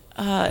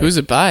 Who's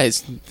it by?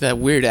 Is that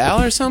Weird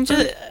Al or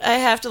something? I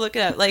have to look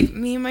it up.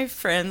 Me and my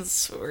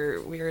friends were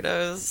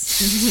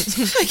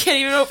weirdos. I can't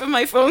even open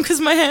my phone because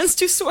my hand's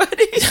too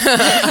sweaty.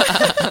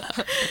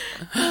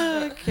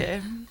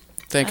 Okay.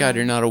 Thank God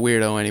you're not a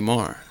weirdo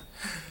anymore.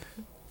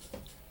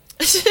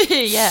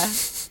 Yeah.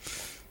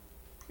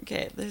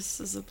 Okay,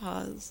 this is a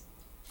pause.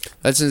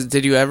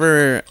 Did you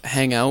ever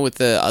hang out with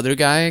the other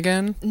guy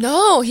again?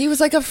 No, he was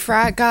a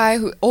frat guy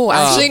who... Oh,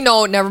 actually,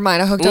 no, never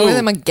mind. I hooked up with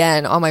him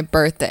again on my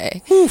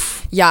birthday.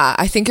 Oof. Yeah,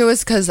 I think it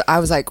was because I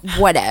was like,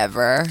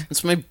 whatever.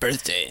 It's my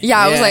birthday. Yeah,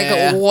 I was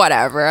like,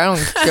 whatever. I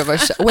don't give a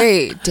shit.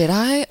 Wait, did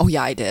I? Oh,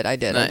 yeah, I did.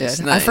 Nice.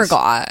 I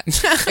forgot.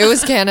 It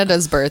was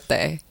Canada's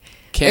birthday.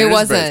 Birthday.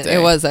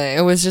 It wasn't.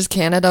 It was just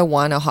Canada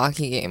won a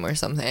hockey game or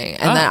something.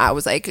 And then I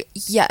was like,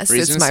 yes,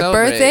 Reason it's my to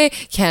celebrate. birthday.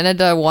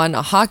 Canada won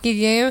a hockey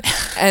game.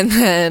 And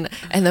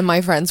then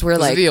my friends were Was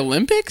like... it the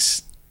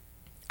Olympics?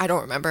 I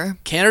don't remember.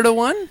 Canada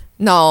won?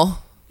 No.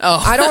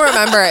 Oh. I don't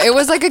remember. It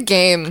was a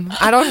game.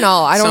 I don't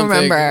know. I don't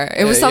remember.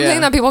 It was something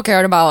that people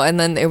cared about, and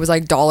then it was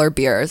dollar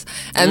beers.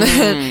 And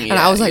then and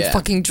I was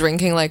fucking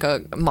drinking like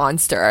a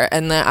monster.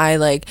 And then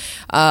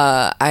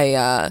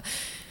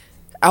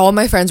all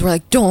my friends were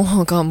like, don't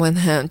hook up with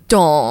him.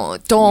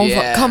 Don't,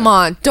 come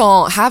on,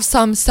 don't. Have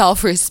some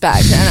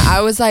self-respect. And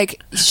I was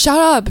like, shut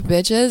up,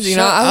 bitches. You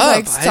know, I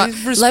was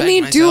like, let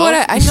me do what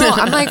I know.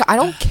 I'm like, I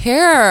don't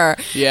care.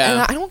 Yeah.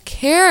 And I don't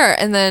care.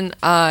 And then,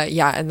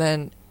 and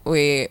then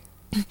it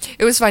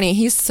was funny.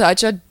 He's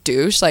such a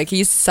douche.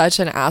 He's such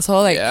an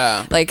asshole.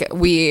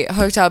 We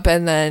hooked up,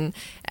 and then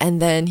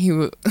he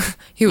was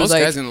Most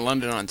like, guys in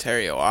London,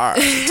 Ontario are,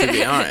 to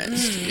be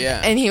honest.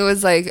 Yeah. and he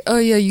was like, oh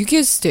yeah, you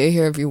can stay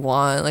here if you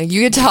want.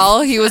 You could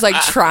tell he was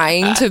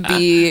trying to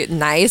be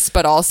nice,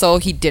 but also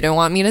he didn't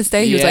want me to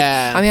stay. He was like,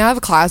 I mean, I have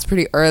a class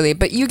pretty early,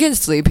 but you can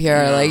sleep here.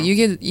 I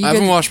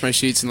haven't washed my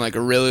sheets in a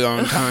really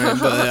long time,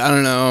 but I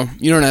don't know.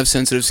 You don't have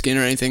sensitive skin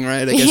or anything,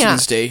 right? I guess you can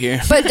stay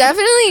here. But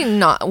definitely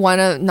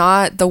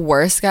not the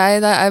worst guy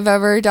that I've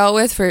ever dealt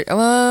with. Really?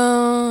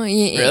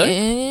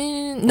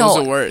 No,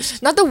 who's the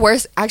worst? Not the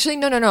worst. Actually,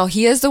 no.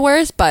 He is the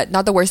worst, but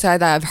not the worst guy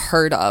that I've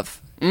heard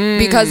of.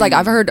 Because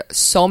I've heard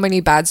so many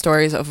bad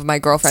stories of my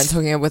girlfriends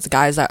hooking up with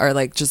guys that are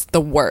just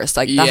the worst,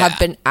 that have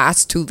been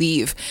asked to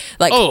leave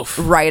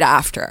right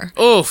after.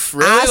 Oof,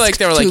 really? Asked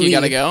They were to you leave.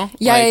 gotta go?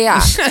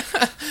 Yeah.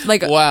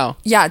 Wow.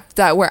 Yeah,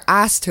 that were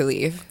asked to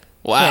leave.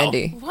 Wow.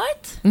 Randy.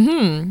 What?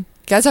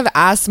 Guys have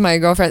asked my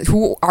girlfriends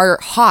who are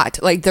hot,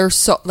 they're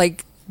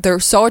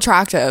so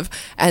attractive,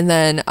 and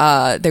then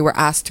they were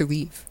asked to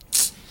leave.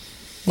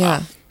 Wow.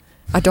 Yeah.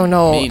 I don't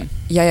know. Mean.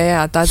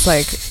 Yeah. That's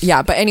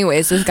but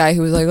anyways, this guy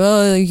who was like,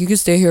 oh, you can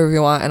stay here if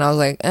you want. And I was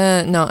like,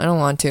 no, I don't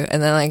want to.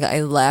 And then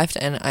I left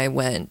and I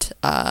went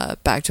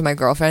back to my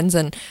girlfriend's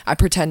and I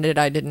pretended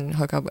I didn't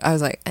hook up. I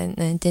was like, I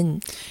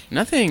didn't.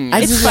 Nothing.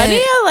 It's funny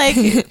how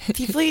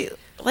people,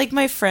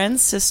 my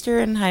friend's sister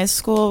in high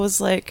school was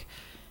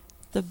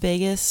the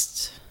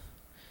biggest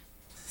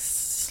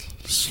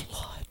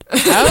slut.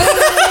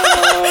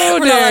 How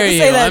dare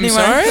you? I'm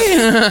sorry.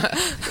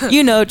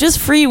 Just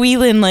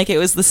freewheeling like it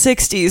was the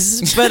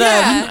 60s. But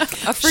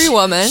a free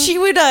woman. She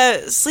would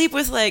sleep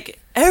with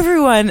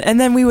everyone. And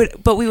then we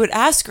would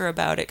ask her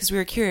about it because we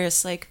were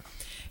curious, like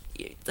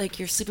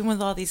you're sleeping with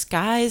all these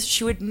guys.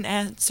 She wouldn't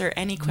answer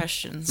any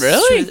questions.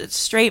 Really? She was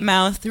straight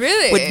mouth.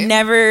 Really? Would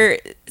never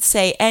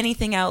say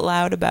anything out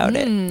loud about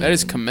it. That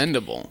is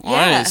commendable.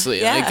 Yeah, Honestly,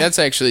 yeah. like that's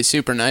actually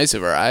super nice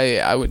of her.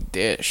 I would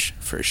dish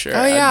for sure. Oh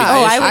I'd be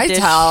yeah. dishing. I I dish.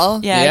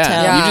 tell. Yeah, I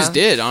tell. You just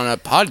did on a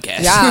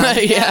podcast. Yeah.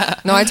 yeah.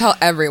 No, I tell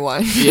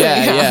everyone.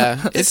 Yeah.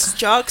 This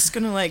jock's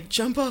gonna like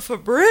jump off a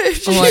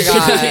bridge. Oh my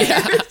god.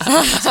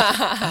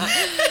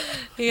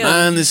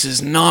 Man, this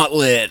is not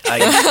lit. I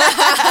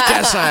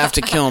guess I have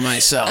to kill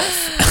myself.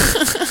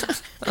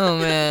 Oh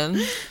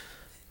man.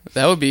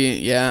 That would be,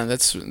 yeah,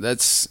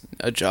 that's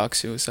a jock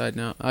suicide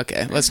now.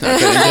 Okay, let's not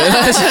get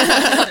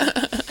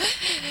into this.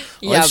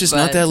 Life's just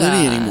not that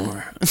litty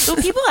anymore. So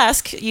people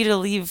ask you to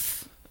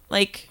leave.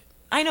 Like,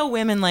 I know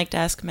women like to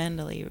ask men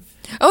to leave.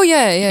 Oh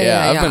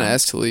yeah. I've been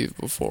asked to leave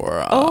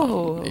before.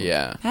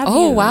 Yeah. Have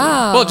Oh you?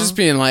 wow. Well, just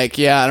being like,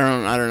 yeah, I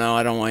don't know,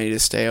 I don't want you to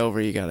stay over.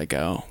 You gotta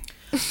go.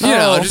 You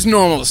know, just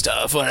normal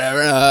stuff,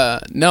 whatever.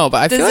 No, but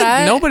I feel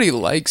like nobody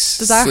likes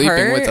that sleeping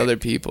hurt? with other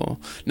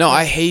people. No,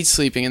 I hate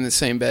sleeping in the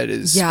same bed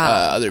as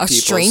other people. A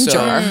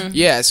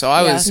stranger. So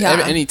I was,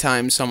 Yeah.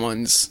 anytime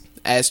someone's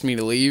asked me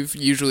to leave,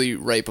 usually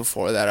right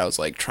before that, I was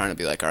like trying to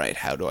be like, all right,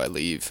 how do I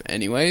leave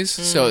anyways?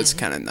 So it's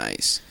kind of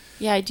nice.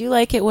 Yeah, I do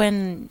like it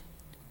when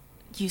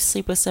you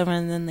sleep with someone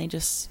and then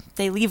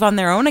they leave on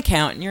their own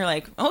account and you're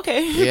like,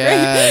 okay,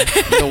 Yeah,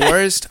 great. the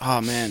worst.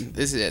 Oh man,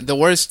 this is the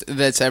worst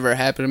that's ever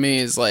happened to me.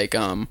 Is like,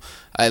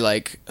 I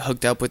like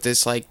hooked up with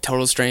this like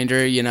total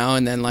stranger, you know,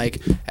 and then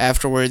like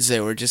afterwards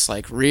they were just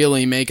like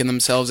really making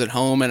themselves at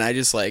home, and I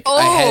just like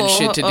I had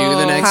shit to do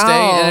the next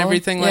day and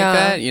everything like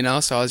that, you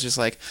know. So I was just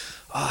like,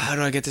 oh, how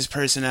do I get this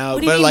person out? What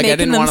do you But mean like I making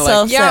didn't want to like.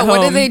 themselves Yeah, at what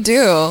did home? they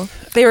do?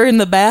 They were in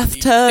the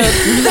bathtub.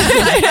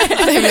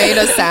 They made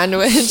a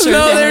sandwich.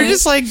 No, they were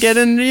just like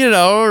getting, you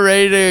know,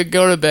 ready to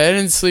go to bed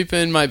and sleep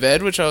in my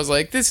bed, which I was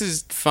like, this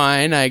is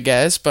fine, I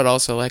guess, but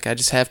also like I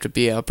just have to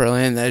be up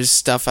early, and there's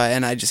stuff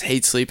and I just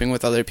hate sleeping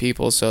with other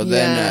people. So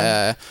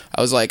then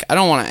I was like, I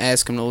don't want to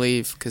ask him to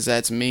leave because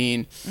that's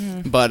mean.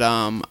 But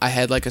I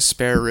had like a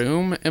spare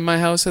room in my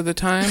house at the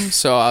time,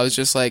 so I was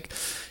just like,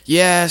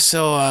 yeah,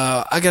 so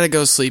I gotta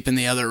go sleep in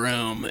the other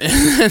room.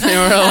 And they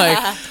were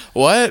like,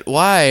 what?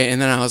 Why? And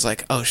then I was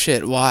like, oh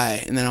shit,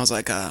 why? And then I was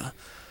like, I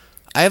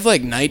have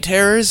like night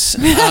terrors.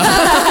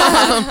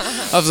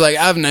 I was like,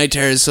 I have night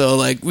terrors, so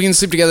like we can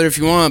sleep together if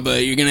you want,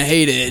 but you're gonna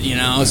hate it, you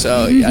know.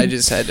 So I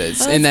just had to,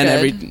 and then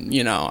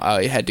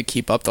I had to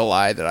keep up the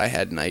lie that I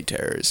had night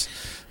terrors,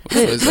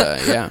 which was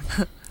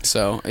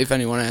So if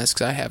anyone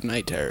asks, I have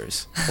night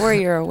terrors, Or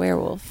you're a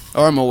werewolf.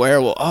 or I'm a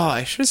werewolf. Oh,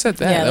 I should have said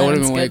that. Yeah, that would have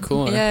that's been way good.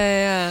 cooler.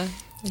 Yeah.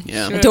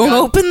 Yeah. Don't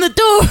open the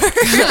door.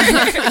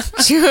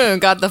 Sure,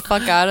 got the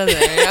fuck out of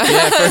there.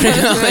 Yeah, for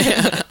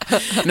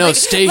real. No,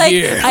 stay Like,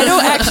 here. I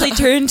don't actually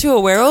turn into a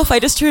werewolf. I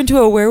just turn into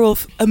a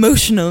werewolf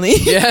emotionally.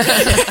 Yeah.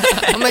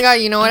 Oh my god,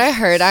 you know what I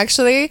heard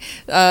actually?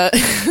 That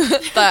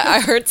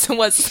I heard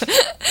what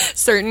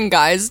certain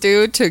guys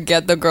do to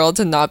get the girl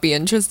to not be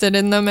interested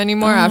in them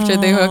anymore after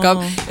they hook up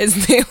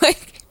is they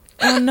like,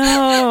 Oh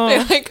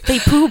no. they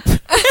poop.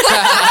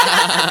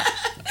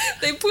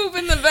 they poop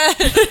in the bed.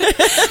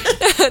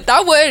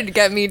 That would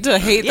get me to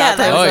hate Yeah, that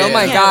that person. would. Oh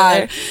my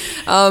Yeah.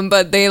 god.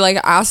 But they like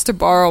asked to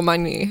borrow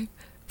money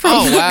from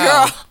Oh the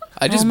wow. girl.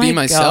 I just Oh be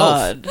my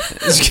myself. God.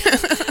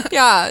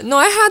 Yeah, no,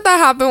 I had that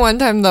happen one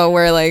time though,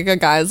 where like a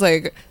guy's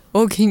like,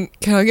 "Oh, can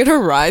I get a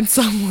ride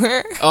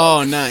somewhere?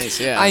 Oh, nice.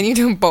 Yeah. I need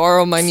to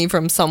borrow money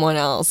from someone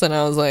else," and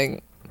I was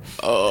like,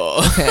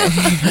 Oh. "Okay."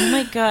 Oh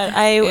my God.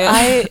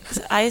 I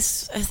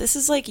this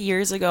is like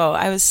years ago.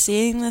 I was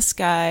seeing this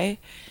guy.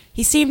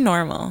 He seemed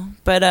normal,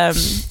 but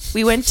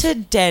we went to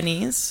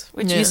Denny's,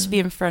 which used to be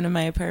in front of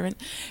my apartment,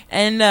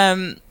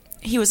 and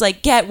he was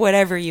like, "Get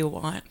whatever you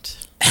want.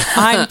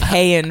 I'm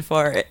paying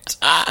for it."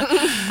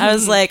 I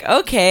was like,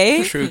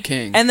 "Okay." True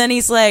king. And then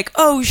he's like,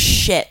 "Oh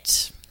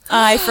shit.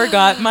 I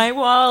forgot my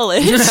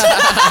wallet." You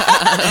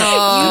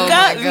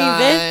got me,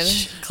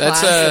 bitch.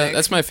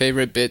 That's my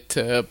favorite bit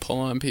to pull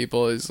on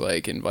people is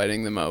like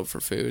inviting them out for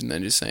food and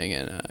then just saying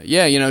it.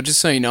 Just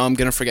so you know, I'm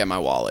gonna forget my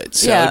wallet.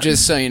 So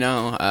just so you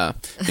know,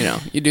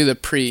 you do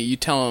you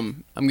tell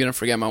them I'm gonna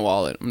forget my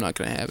wallet. I'm not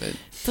gonna have it.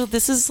 So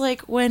this is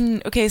like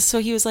when, so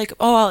he was like,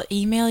 "Oh, I'll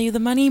email you the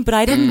money," but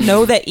I didn't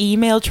know that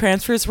email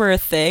transfers were a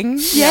thing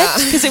yet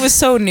because it was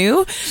so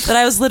new that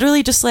I was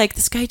literally just like,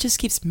 this guy just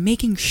keeps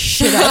making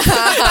shit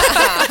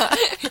up.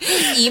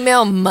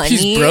 Email money.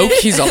 He's broke.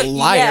 He's a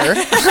liar.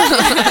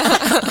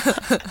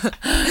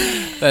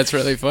 That's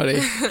really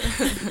funny.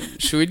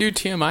 Should we do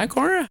TMI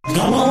corner?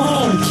 Come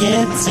along,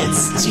 kids.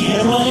 It's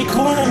TMI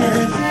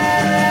Corner.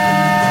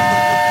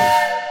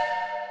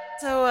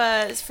 So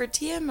for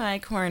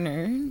TMI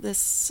Corner,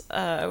 this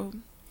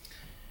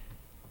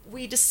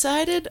we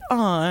decided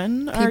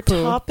on our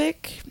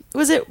topic.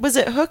 Was it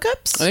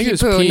hookups? I think it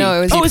was Pee-poo. P. No,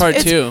 it was P part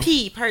it's 2.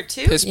 P part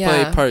 2. Piss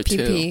play part 2.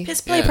 PP.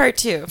 Piss play part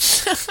 2.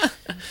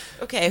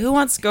 Okay, who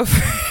wants to go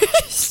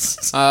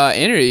first?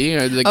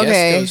 Andrew, the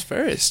guest goes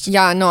first.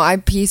 Yeah, no, I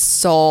pee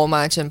so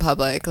much in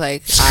public,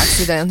 like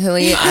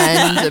accidentally,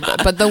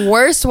 but the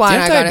worst one,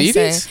 I gotta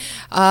diabetes? say,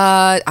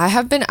 I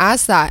have been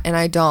asked that, and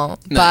I don't.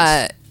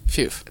 Nice.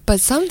 But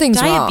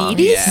something's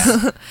Diabetes?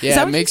 wrong.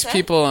 Yeah, it makes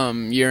people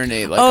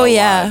urinate like a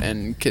lot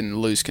and can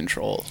lose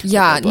control.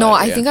 Yeah, of their no,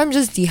 blood, I think I'm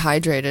just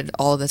dehydrated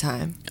all the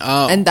time.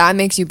 Oh, And that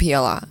makes you pee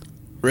a lot.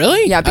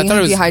 really? Yeah, being I thought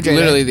it was dehydrated.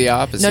 literally the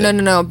opposite.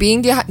 No.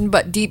 Being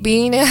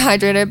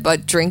dehydrated,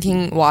 but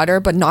drinking water,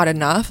 but not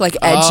enough. Like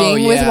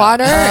edging with yeah.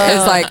 water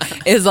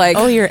is like.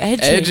 Oh, you're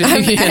edging.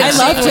 Edging, I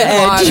love to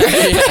edge.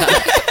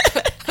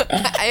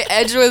 I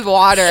edge with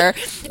water,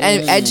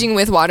 and edging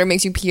with water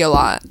makes you pee a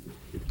lot.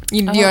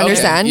 You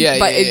understand? Yeah,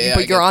 but I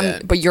but you're get on,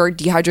 that. but you're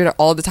dehydrated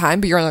all the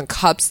time. But you're on the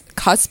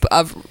cusp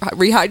of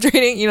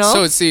rehydrating. You know.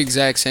 So it's the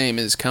exact same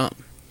as cum.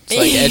 It's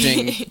like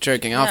edging,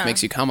 jerking off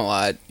makes you cum a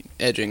lot.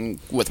 Edging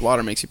with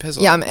water makes you piss a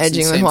lot. Yeah, I'm It's the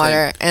edging with same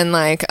water, thing. and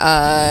like,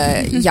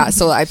 yeah.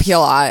 So I pee a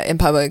lot in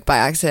public by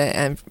accident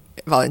and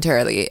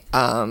voluntarily.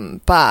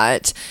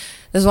 But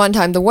there's one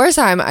time, the worst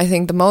time, I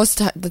think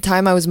the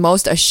time I was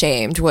most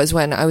ashamed was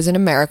when I was in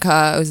America.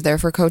 I was there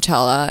for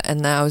Coachella, and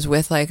then I was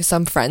with like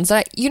some friends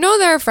that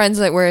there are friends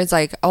that where it's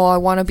like, oh, I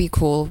want to be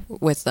cool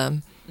with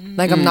them.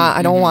 Like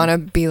I don't want to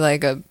be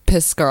like a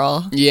piss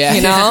girl. Yeah.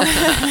 You know?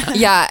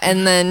 Yeah.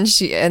 And then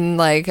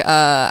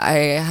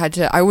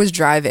I was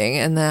driving,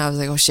 and then I was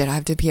like, oh shit, I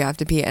have to pee.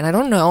 And I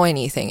don't know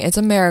anything. It's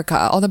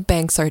America. All the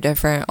banks are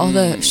different. All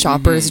the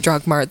shoppers,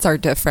 drug marts are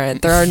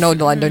different. There are no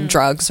London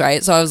drugs,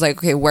 right? So I was like,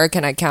 okay, where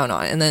can I count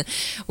on? And then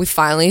we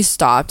finally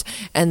stopped,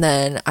 and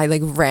then I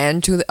like ran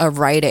to a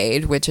Rite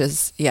Aid, which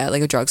is,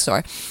 like a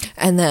drugstore.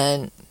 And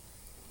then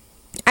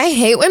I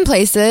hate when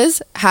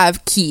places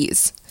have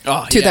keys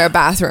to their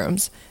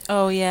bathrooms.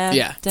 Oh yeah,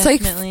 Yeah.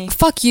 definitely. It's like,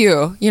 fuck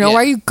you. Why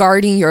are you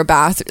guarding your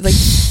bathroom? Like,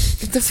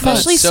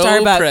 Especially so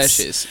Starbucks.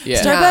 precious.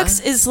 Yeah.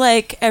 Starbucks is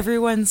like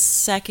everyone's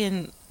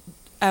second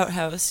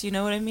outhouse. You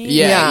know what I mean?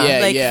 Yeah.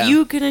 Like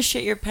you gonna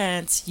shit your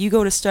pants, you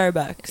go to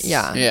Starbucks.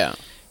 Yeah. Yeah.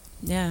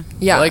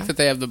 Yeah. I like that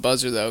they have the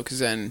buzzer though, because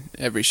then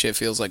every shit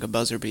feels like a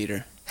buzzer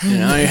beater.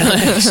 You're like,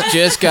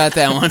 just got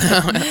that one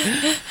out.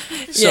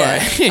 Sorry.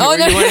 Oh,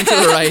 no. You went into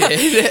the Rite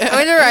Aid. I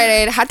went to Rite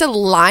Aid, had to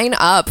line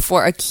up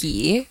for a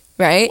key,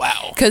 right?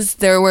 Wow. Because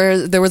there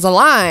was a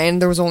line.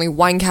 There was only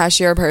one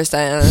cashier person,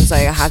 and it's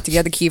like I had to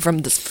get the key from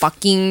this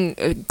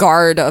fucking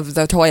guard of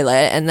the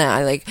toilet, and then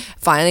I like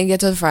finally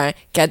get to the front,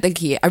 get the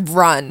key. I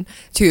run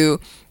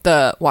to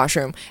the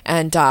washroom,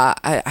 and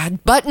I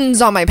had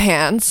buttons on my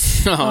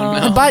pants. Oh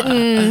no.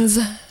 Buttons.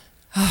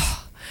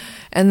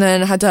 And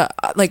then had to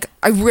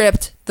I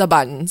ripped the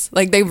buttons.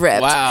 Like they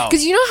ripped. Wow.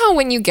 Because you know how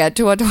when you get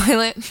to a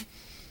toilet,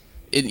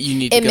 You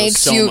need to it go makes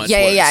so you much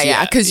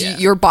worse.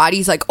 because your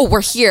body's like, oh,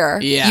 we're here.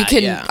 Yeah, you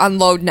can yeah.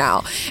 unload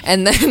now.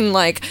 And then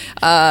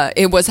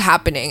it was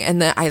happening,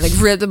 and then I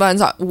ripped the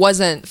buttons off.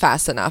 Wasn't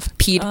fast enough.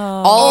 Peed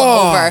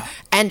all over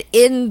and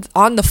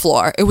on the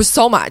floor. It was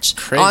so much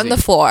Crazy. on the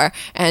floor,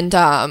 and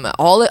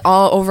all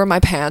over my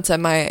pants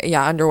and my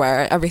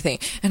underwear, everything.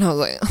 And I was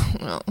like, oh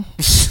no.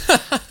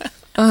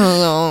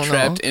 Oh no!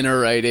 Trapped in a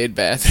Rite Aid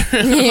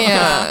bathroom.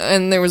 Yeah,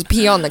 and there was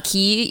pee on the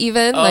key.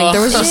 Even there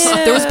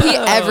was pee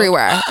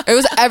everywhere. It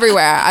was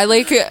everywhere.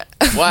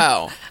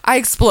 Wow. I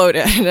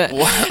exploded.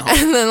 Wow.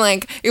 And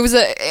then it was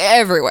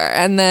everywhere.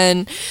 And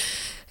then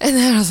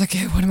I was like,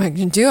 hey, what am I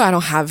gonna do? I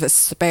don't have a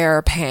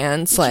spare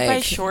pants. Did you buy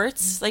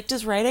shorts?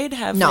 Does Rite Aid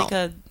have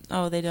a?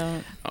 Oh, they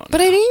don't.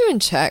 But I didn't even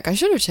check. I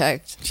should have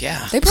checked.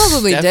 Yeah. They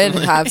probably did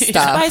Definitely. have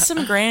Buy stuff.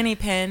 some granny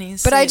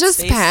panties. But I just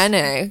Safe space.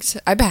 panicked.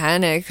 I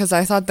panicked because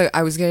I thought that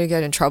I was going to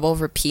get in trouble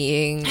for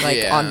peeing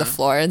on the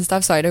floor and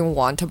stuff. So I didn't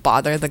want to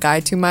bother the guy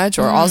too much.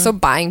 Or also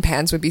buying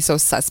pants would be so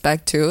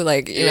suspect too.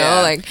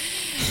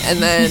 And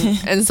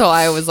then, so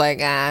I was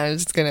like, I'm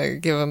just going to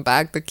give him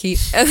back the key.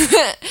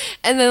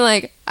 And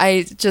then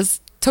I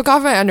just took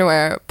off my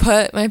underwear,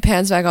 put my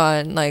pants back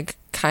on,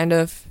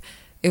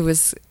 it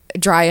was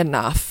dry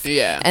enough.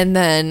 Yeah. And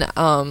then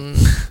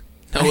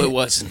No, it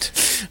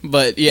wasn't.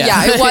 But yeah.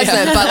 Yeah, it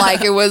wasn't,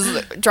 but it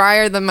was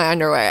drier than my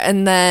underwear.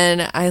 And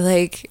then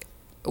I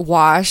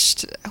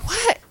washed.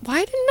 What? Why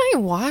didn't I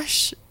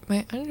wash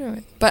my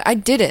underwear? But I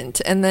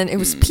didn't. And then it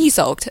was pee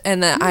soaked.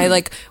 And then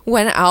I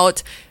went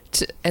out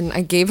and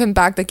I gave him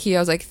back the key. I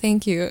was like,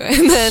 thank you.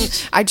 And then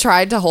I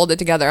tried to hold it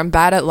together. I'm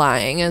bad at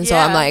lying. And so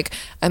I'm like,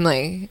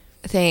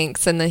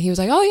 thanks. And then he was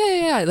like, oh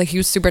yeah. He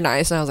was super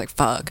nice. And I was like,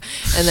 fuck.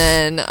 And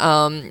then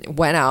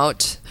went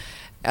out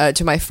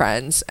to my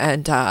friends,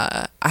 and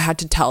I had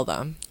to tell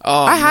them.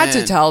 Oh, I had to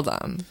man. tell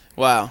them.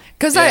 Wow.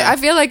 Because I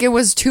feel like it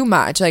was too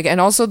much. And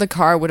also the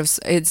car would have,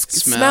 it's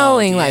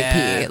smelling like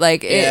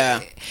yeah.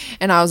 pee.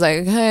 And I was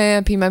like, hey,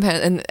 I peed my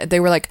pants. And they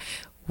were like,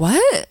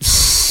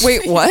 what?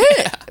 Wait, what?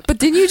 Yeah. But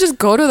didn't you just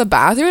go to the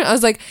bathroom? I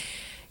was like,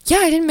 yeah,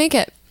 I didn't make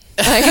it.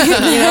 What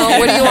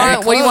do you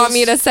want? What do you want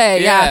me to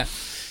say? Yeah.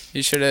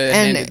 You should have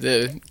handed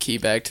the key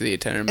back to the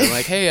attendant and been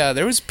like, hey,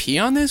 there was pee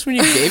on this when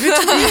you gave it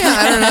to me?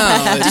 I don't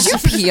know. Did you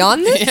pee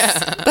on this?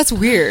 Yeah. That's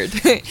weird.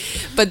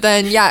 But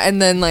then,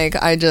 and then,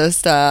 like, I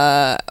just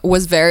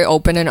was very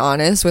open and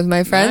honest with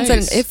my friends.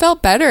 Nice. And it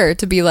felt better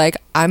to be like,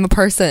 I'm a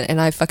person and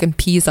I fucking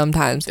pee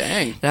sometimes.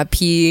 Dang. And I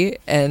pee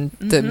and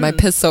my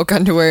piss soak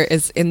underwear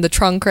is in the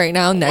trunk right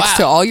now next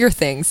to all your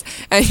things.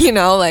 And, you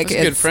know, like,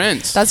 That's good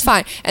friends. That's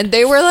fine. And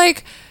they were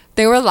like,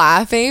 they were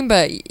laughing,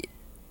 but...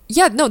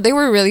 Yeah, no, they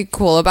were really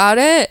cool about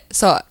it.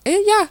 So,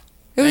 it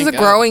was Thank a God.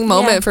 growing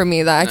moment Yeah. for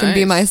me that I can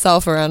be Nice.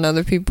 myself around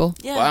other people.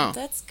 Yeah, Wow.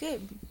 that's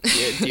good.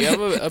 Yeah, do you have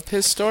a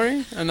piss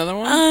story? Another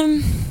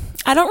one?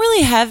 I don't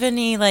really have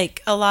any,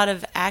 like, a lot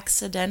of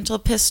accidental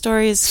piss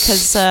stories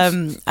because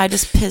I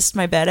just pissed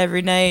my bed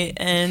every night.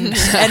 And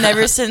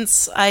ever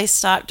since I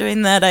stopped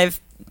doing that, I've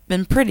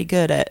been pretty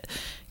good at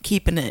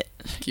keeping it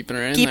Keeping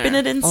her in keeping there.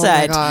 it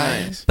inside. Oh my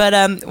God. Nice. But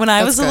when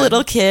I was That's a good.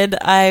 little kid,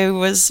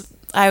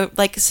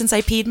 since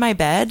I peed my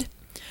bed,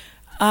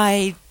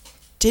 I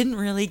didn't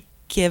really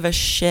give a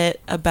shit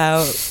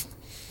about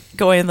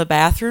going to the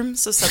bathroom.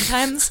 So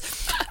sometimes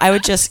I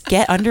would just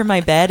get under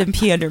my bed and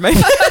pee under my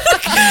bed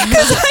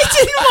because I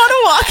didn't want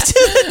to walk to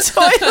the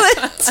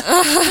toilet.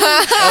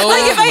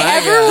 Like if I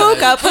ever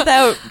woke up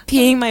without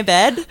peeing my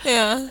bed,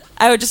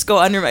 I would just go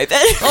under my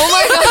bed. Oh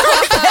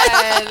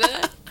my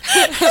God.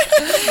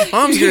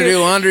 Mom's gonna do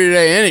laundry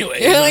today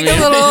anyway. You're like a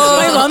little...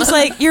 My mom's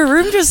like, your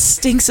room just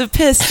stinks of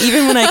piss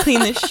even when I clean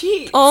the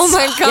sheets. Oh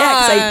my God.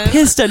 Yeah, because I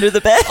pissed under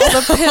the bed.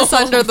 the piss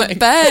under the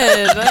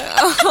bed.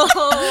 Oh,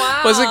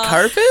 wow. Was it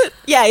carpet?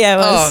 Yeah, it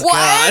was. Oh,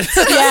 God.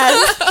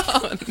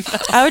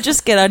 Yeah. I would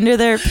just get under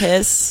there,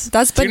 piss.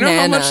 That's Do you know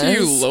bananas. how much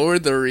you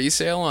lowered the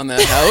resale on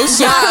that house?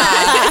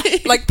 Yeah.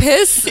 Like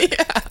piss,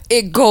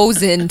 it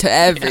goes into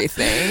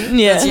everything.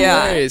 Yeah. That's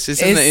Yeah. hilarious.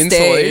 It's It in the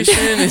stays.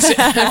 insulation. It's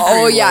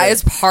Oh yeah, everywhere.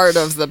 it's part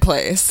of the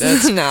place.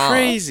 That's now.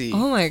 crazy.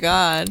 Oh my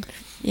God.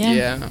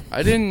 Yeah.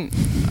 I don't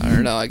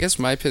know. I guess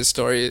my piss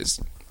story is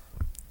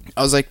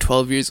I was like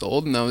 12 years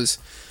old and I was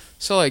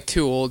so like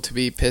too old to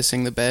be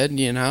pissing the bed,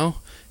 you know?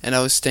 And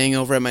I was staying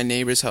over at my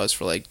neighbor's house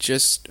for like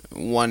just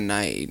one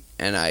night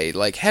and I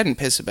like hadn't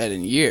pissed a bed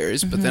in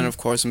years, but then of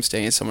course I'm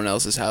staying at someone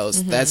else's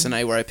house. That's the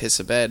night where I pissed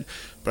a bed,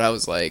 but I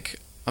was like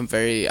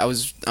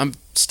I'm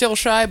still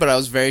shy, but I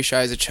was very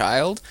shy as a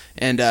child,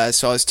 and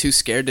so I was too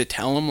scared to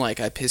tell him like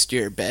I pissed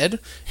your bed,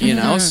 you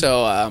know.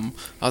 So I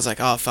was like,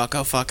 oh fuck,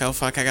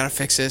 I gotta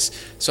fix this.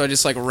 So I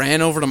just like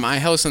ran over to my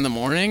house in the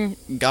morning,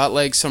 got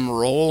like some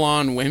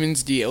roll-on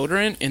women's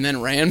deodorant, and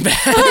then ran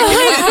back.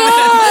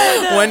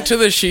 Went to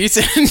the sheets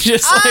and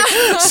just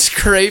like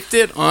scraped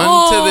it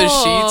onto the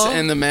sheets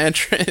and the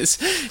mattress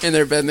in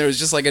their bed. And there was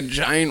just like a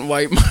giant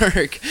white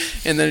mark,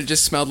 and then it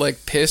just smelled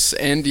like piss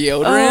and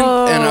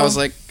deodorant. And I was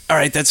like, all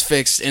right, that's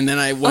fixed. And then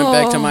I went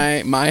back to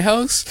my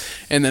house,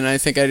 and then I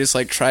think I just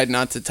like tried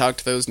not to talk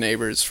to those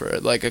neighbors for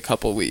like a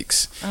couple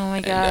weeks. Oh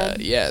my God.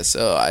 And,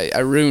 so I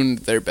ruined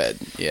their bed.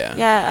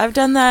 Yeah, I've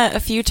done that a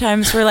few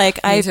times where like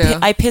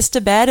I pissed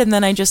a bed and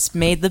then I just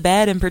made the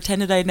bed and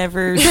pretended I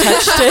never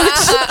touched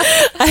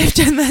it. I've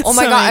done that. Oh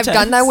my so God, many I've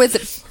done that times.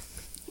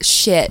 with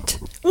shit.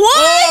 What?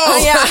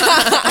 Oh,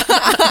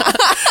 yeah.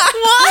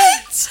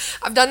 What?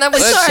 I've done that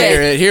with Let's shit.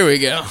 hear it. Here we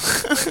go.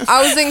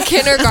 I was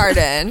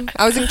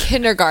in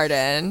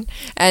kindergarten,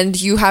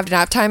 and you have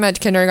nap time at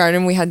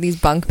kindergarten. We had these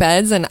bunk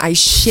beds, and I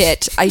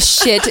shit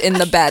in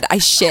the bed.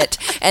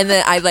 And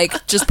then I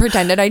like just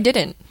pretended I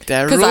didn't.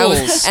 That 'Cause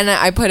rules. and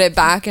I put it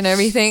back and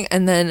everything,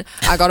 and then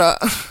I got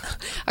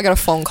a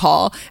phone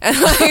call, and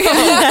like,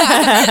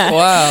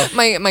 Wow.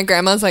 my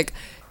grandma's like,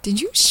 did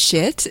you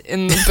shit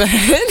in the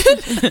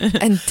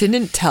bed and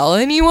didn't tell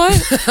anyone?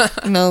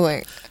 And I was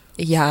like,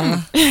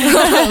 yeah.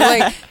 I was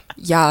like,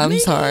 yeah, I'm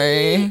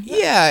sorry.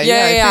 Yeah.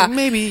 I think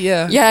maybe,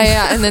 yeah.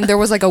 Yeah. And then there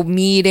was like a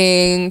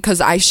meeting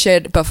because I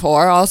shit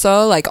before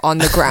also, like on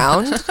the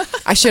ground.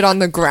 I shit on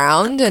the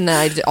ground, and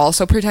I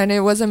also pretended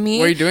it wasn't me.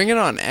 Were you doing it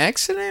on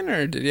accident,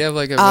 or did you have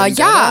like a Yeah,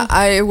 vendetta?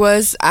 I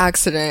was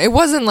accident. It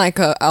wasn't like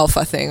a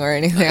alpha thing or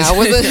anything. I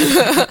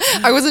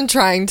wasn't. I wasn't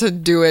trying to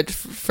do it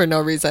for no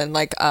reason.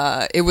 Like,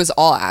 it was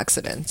all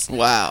accidents.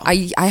 Wow.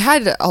 I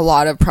had a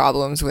lot of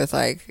problems with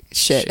like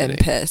shit and Shitting.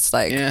 piss,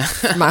 like Yeah.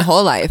 my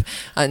whole life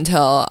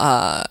until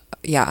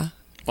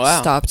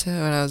Wow. stopped when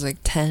I was like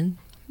 10.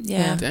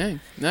 Yeah.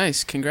 Dang.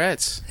 Nice.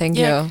 Congrats. Thank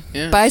Yeah. you.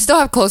 Yeah. But I still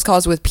have close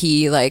calls with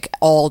pee like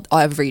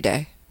every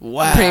day,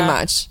 Wow. pretty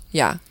much.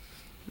 Yeah.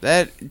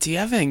 Do you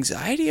have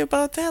anxiety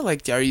about that?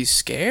 Like, are you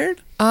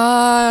scared?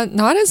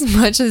 Not as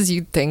much as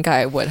you'd think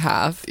I would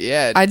have.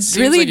 Yeah. It I'd seems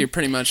really- like you're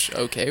pretty much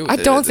okay with I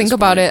it. don't at think this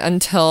about point. it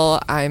until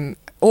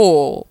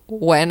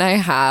when I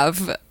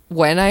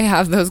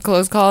have those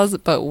close calls,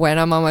 but when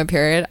I'm on my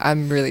period,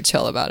 I'm really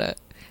chill about it.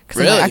 'Cause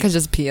I'm like, Really? I could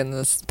just pee in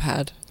this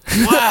pad.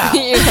 Wow.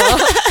 You know?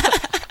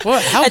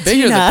 What? How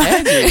big are the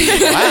pads? you're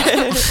using?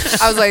 Wow.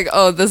 I was like,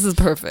 oh, this is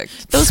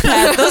perfect. Those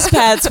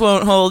pads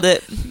won't hold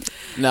it.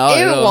 No,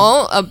 It it'll-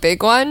 won't a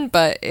big one,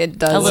 but it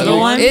does. A little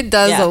one? It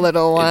does Yeah. a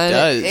little one.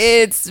 does.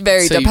 It's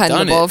very So you've done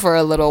dependable it. for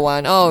a little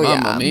one. Oh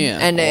Mamma yeah, mia.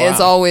 and Wow. it's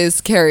always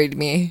carried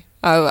me.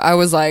 I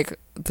was like,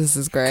 this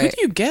is great. Could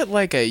you get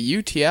like a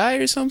UTI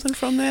or something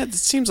from that? It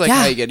seems like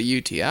Yeah. how you get a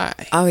UTI.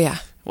 Oh yeah,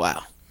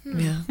 Wow.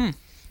 yeah.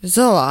 It's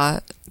a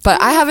lot,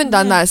 but I haven't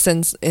done that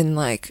since in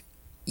like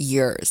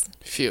years.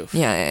 Phew.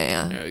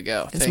 Yeah. There we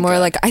go. It's Thank more God.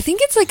 like, I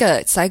think it's like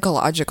a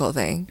psychological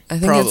thing. I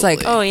think it's like,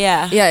 Probably. Oh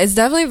yeah. yeah, it's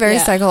definitely very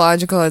Yeah.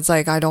 psychological. It's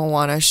like, I don't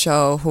want to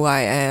show who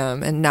I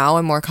am. And now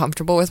I'm more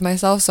comfortable with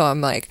myself. So I'm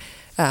like,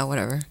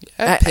 whatever.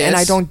 Yeah, And I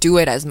piss. don't do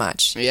it as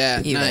much.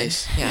 Yeah, even.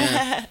 nice.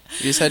 Yeah.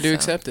 You just had to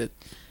accept it.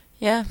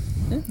 Yeah.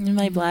 And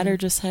my bladder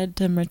just had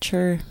to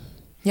mature.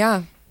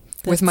 Yeah.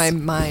 With my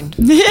That's- mind.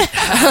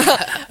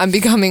 I'm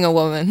becoming a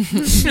woman.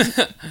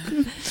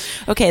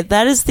 Okay,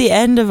 that is the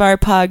end of our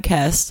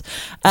podcast.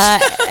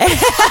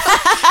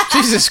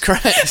 Jesus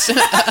Christ.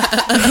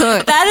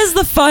 That is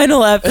the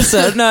final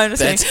episode. No, I'm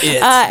just That's kidding.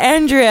 it.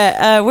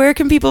 Andrea, where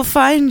can people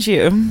find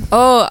you?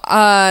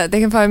 They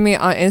can find me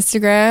on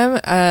Instagram.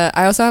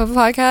 I also have a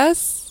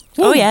podcast.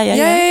 Oh,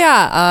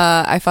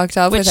 yeah. I fucked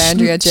up with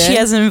Andrea Jin. She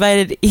hasn't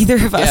invited either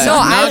of us. Yeah. No,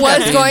 I Not was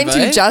gonna going to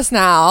invite. just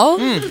now.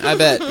 I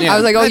bet. Yeah, I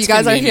was like, oh, that's you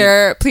guys convenient.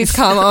 are here. Please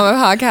come on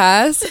my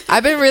podcast.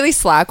 I've been really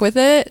slack with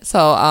it.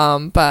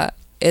 So, but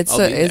it's, I'll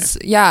be it's,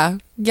 yeah.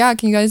 Yeah.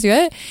 Can you guys do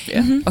it?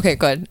 Yeah. Okay,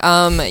 good.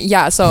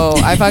 Yeah, so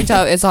I fucked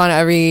up. It's on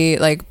every,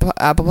 like,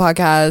 Apple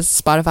Podcasts,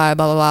 Spotify,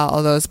 blah, blah, blah,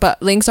 all those. But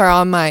links are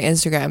on my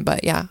Instagram.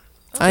 But yeah,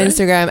 on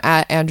Instagram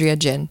at Andrea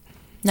Jin.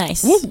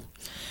 Nice.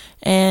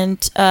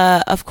 And,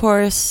 of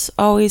course,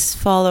 always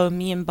follow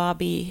me and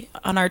Bobby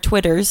on our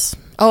Twitters.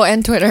 Oh,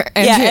 and Twitter.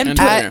 Yeah, Andrea, and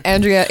Twitter. At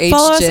Andrea H.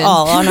 Follow us Jin.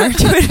 all on our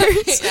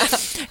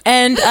Twitters.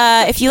 And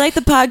if you like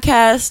the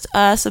podcast,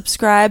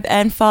 subscribe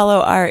and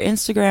follow our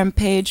Instagram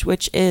page,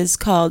 which is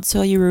called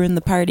So You Ruined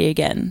the Party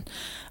Again.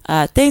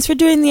 Thanks for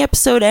doing the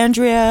episode,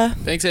 Andrea.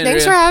 Thanks, Andrea.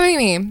 Thanks for having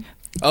me.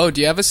 Oh,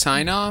 do you have a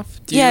sign off?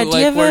 Yeah, do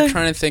you have we're a-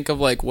 trying to think of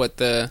like what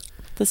the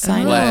The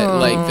sign.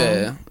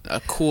 a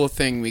cool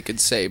thing we could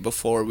say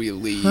before we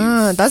leave.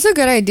 That's a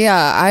good idea.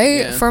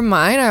 Yeah. For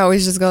mine, I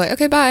always just go like,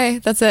 okay, bye.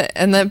 That's it.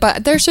 And then,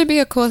 but there should be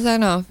a cool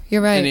sign off.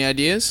 You're right. Any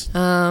ideas?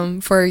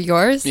 For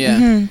yours,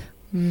 Yeah.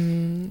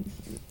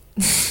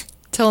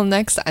 till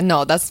next.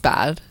 No, that's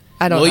bad.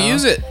 I don't know. We'll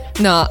use it.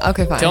 No,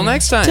 okay, fine. Till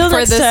next time. Till For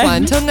next this time.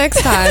 one. Till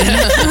next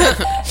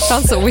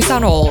time. We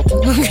sound old.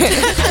 Okay.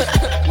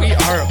 We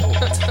are old.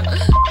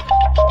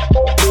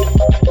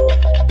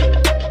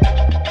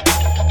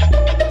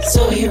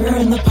 So you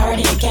ruined the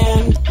party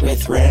again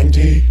with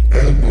Randy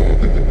and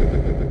Bobby.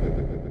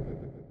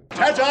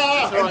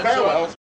 Ta-ta and farewell.